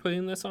consider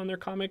putting this on their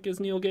comic is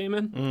Neil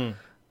Gaiman.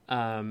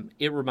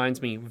 It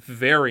reminds me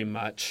very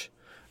much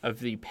of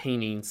the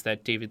paintings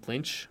that David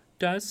Lynch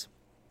does.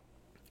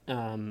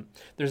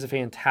 There's a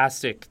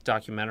fantastic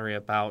documentary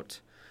about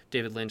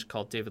David Lynch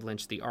called David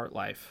Lynch, The Art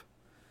Life.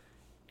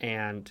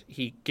 And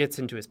he gets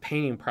into his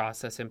painting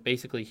process, and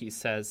basically he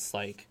says,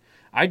 like,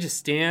 I just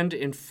stand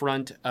in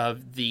front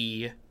of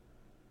the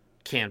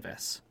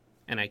canvas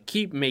and I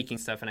keep making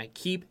stuff, and I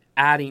keep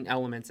adding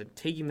elements and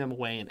taking them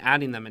away and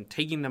adding them and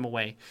taking them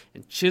away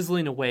and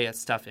chiseling away at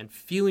stuff and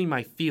feeling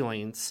my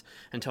feelings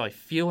until I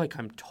feel like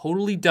I'm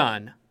totally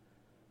done.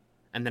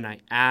 And then I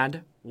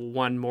add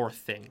one more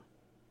thing.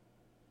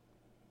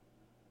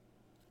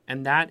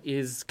 And that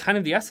is kind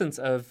of the essence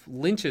of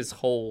Lynch's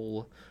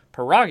whole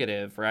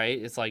prerogative, right?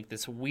 It's like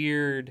this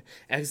weird,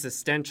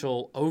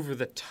 existential,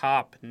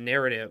 over-the-top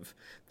narrative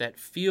that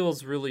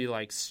feels really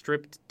like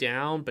stripped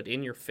down, but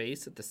in your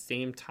face at the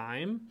same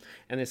time.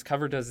 And this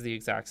cover does the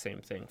exact same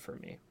thing for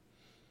me.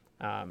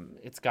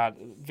 It's got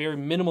very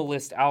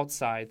minimalist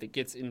outside that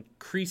gets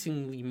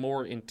increasingly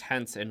more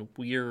intense and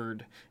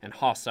weird and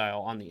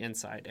hostile on the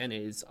inside. And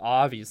it is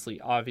obviously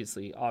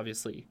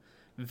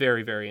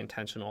very, very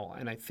intentional.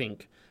 And I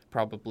think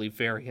probably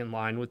very in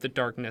line with the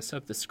darkness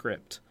of the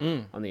script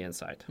on the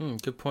inside.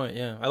 Good point.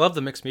 Yeah, I love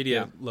the mixed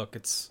media look.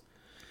 It's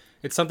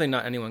something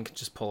not anyone can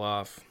just pull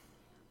off.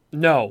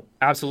 No,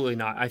 absolutely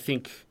not. I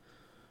think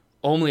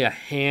only a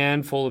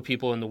handful of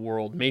people in the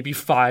world, maybe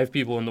 5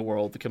 people in the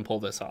world, can pull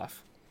this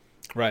off.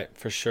 Right,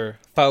 for sure.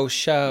 Faux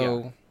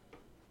show.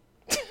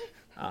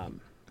 Yeah.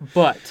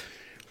 But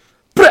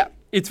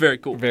it's very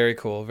cool. Very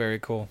cool. Very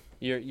cool.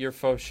 Your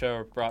faux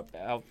show brought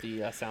out the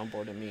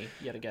soundboard in me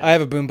yet again. I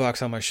have a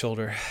boombox on my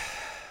shoulder.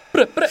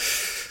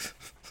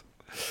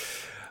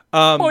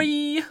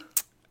 Boy.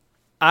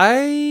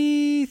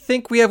 I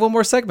think we have one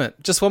more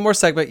segment. Just one more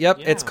segment. Yep.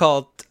 Yeah. It's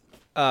called,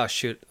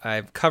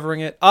 I'm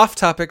covering it. Off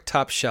topic,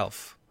 top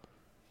shelf.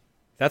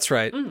 That's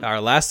right. Our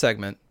last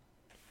segment.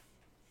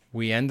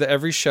 We end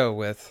every show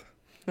with.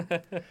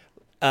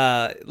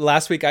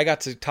 Last week I got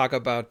to talk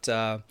about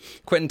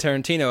Quentin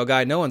Tarantino, a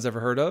guy no one's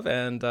ever heard of,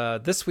 and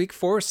this week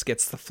Forrest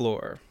gets the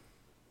floor.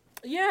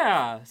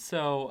 Yeah,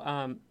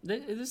 so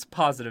this is a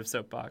positive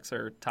soapbox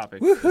or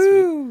topic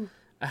Woohoo!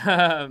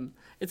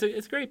 this week.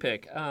 It's a great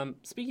pick.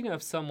 Speaking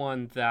of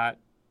someone that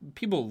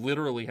people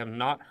literally have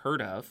not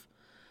heard of,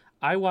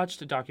 I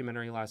watched a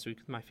documentary last week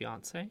with my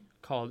fiance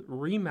called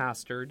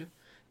Remastered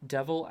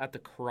Devil at the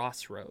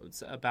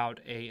Crossroads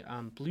about a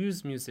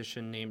blues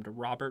musician named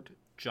Robert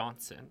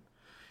Johnson.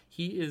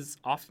 He is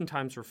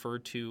oftentimes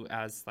referred to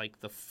as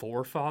like the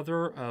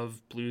forefather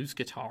of blues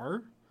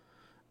guitar.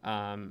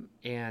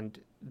 And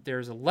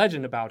there's a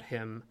legend about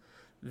him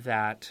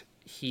that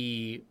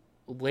he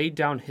laid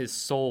down his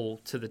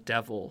soul to the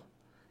devil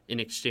in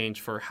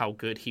exchange for how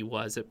good he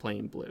was at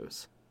playing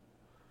blues.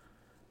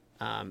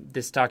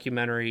 This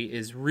documentary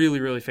is really,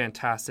 really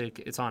fantastic.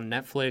 It's on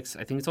Netflix.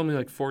 I think it's only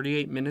like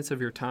 48 minutes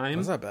of your time.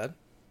 That's not bad.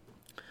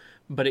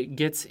 But it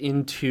gets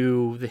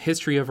into the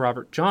history of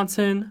Robert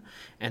Johnson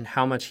and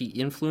how much he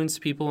influenced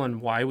people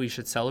and why we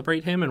should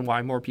celebrate him and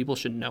why more people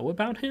should know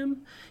about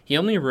him. He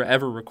only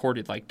ever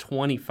recorded like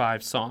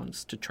 25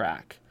 songs to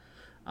track.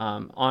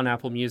 On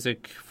Apple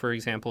Music, for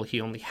example, he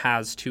only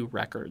has 2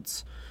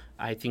 records.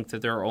 I think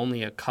that there are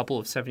only a couple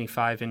of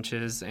 75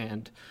 inches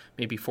and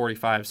maybe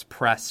 45s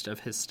pressed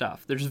of his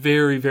stuff. There's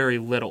very, very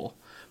little,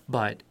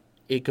 but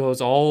it goes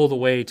all the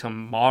way to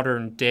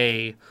modern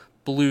day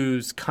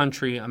blues,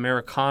 country,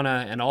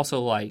 Americana, and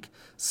also like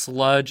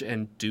sludge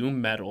and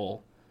doom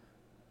metal,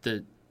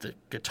 the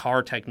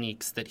guitar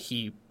techniques that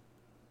he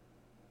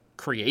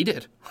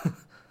created.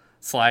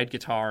 Slide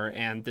guitar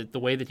and the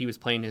way that he was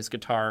playing his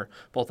guitar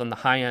both on the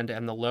high end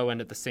and the low end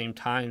at the same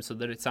time so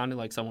that it sounded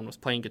like someone was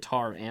playing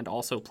guitar and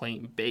also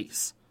playing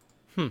bass.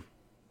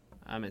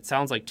 It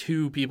sounds like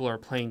 2 people are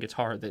playing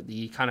guitar, that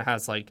he kind of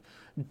has like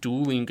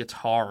dueling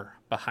guitar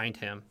behind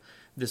him.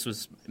 This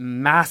was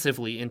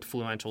massively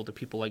influential to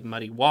people like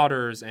Muddy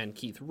Waters and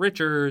Keith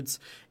Richards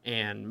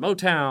and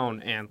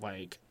Motown and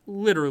like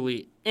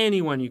literally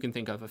anyone you can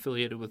think of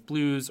affiliated with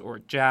blues or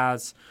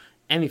jazz,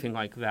 anything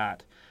like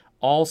that.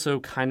 Also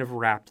kind of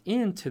wrapped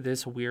into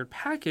this weird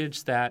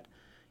package that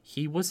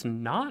he was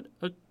not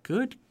a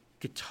good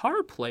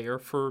guitar player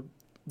for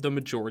the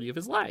majority of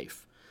his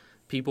life.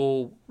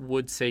 People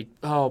would say,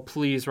 "Oh,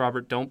 please,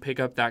 Robert, don't pick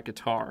up that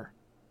guitar."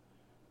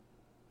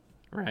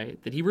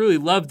 Right? That he really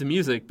loved the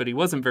music, but he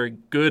wasn't very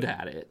good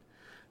at it.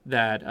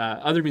 That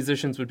other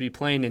musicians would be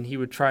playing and he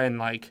would try and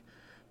like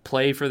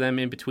play for them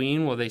in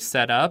between while they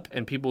set up,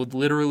 and people would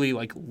literally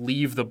like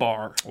leave the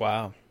bar.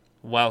 Wow.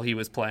 While he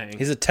was playing.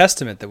 He's a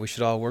testament that we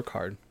should all work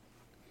hard.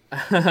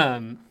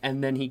 And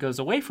then he goes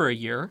away for a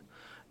year.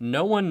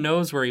 No one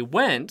knows where he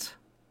went.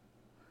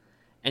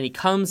 And he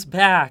comes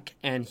back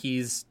and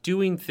he's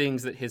doing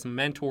things that his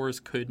mentors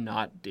could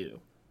not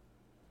do.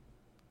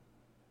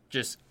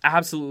 Just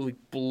absolutely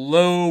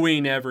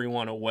blowing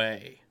everyone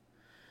away.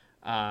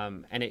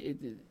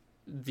 And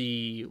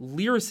the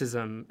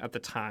lyricism at the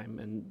time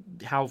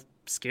and how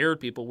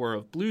scared people were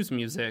of blues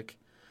music,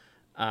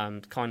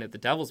 calling it the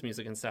devil's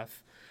music and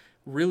stuff,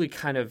 really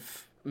kind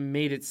of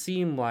made it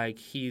seem like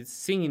he's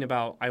singing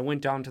about, I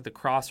went down to the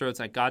crossroads,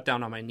 I got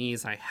down on my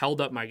knees, I held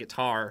up my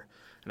guitar,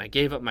 and I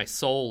gave up my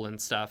soul and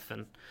stuff.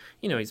 And,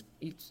 you know, he's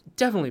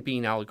definitely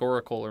being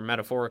allegorical or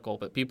metaphorical,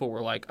 but people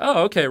were like,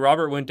 oh, okay,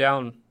 Robert went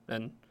down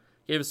and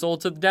gave his soul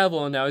to the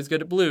devil, and now he's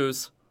good at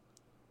blues.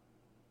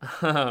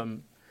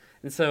 And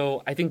And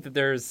so I think that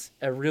there's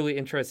a really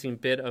interesting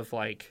bit of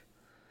like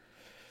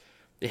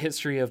the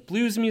history of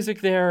blues music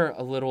there,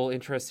 a little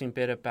interesting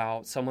bit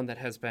about someone that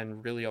has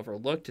been really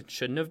overlooked and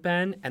shouldn't have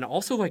been, and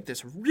also like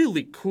this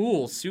really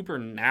cool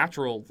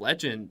supernatural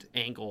legend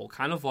angle,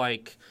 kind of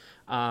like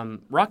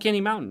Rock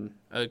Candy Mountain,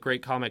 a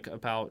great comic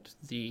about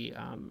the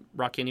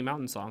Rock Candy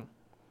Mountain song.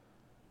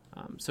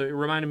 So it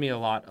reminded me a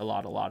lot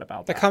about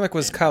that. That comic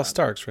was Kyle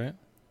Starks, right?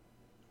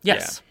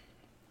 Yes.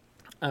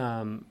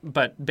 Yeah.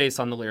 But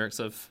based on the lyrics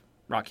of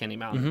Rock Candy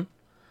Mountain.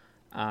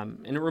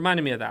 Mm-hmm. And it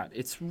reminded me of that.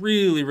 It's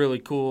really, really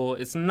cool.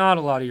 It's not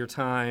a lot of your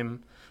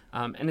time.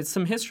 And it's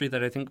some history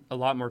that I think a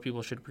lot more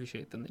people should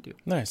appreciate than they do.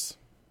 Nice.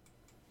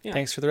 Yeah.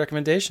 Thanks for the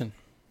recommendation.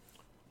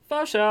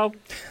 For sure.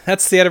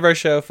 That's the end of our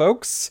show,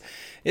 folks.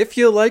 If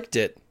you liked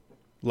it,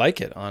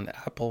 like it on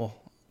Apple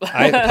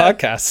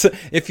Podcasts.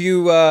 If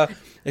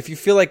you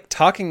feel like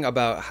talking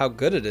about how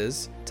good it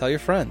is, tell your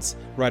friends.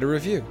 Write a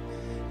review.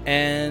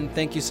 And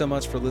thank you so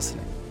much for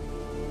listening.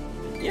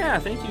 Yeah,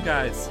 thank you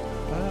guys.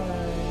 Bye.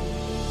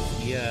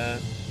 Yeah.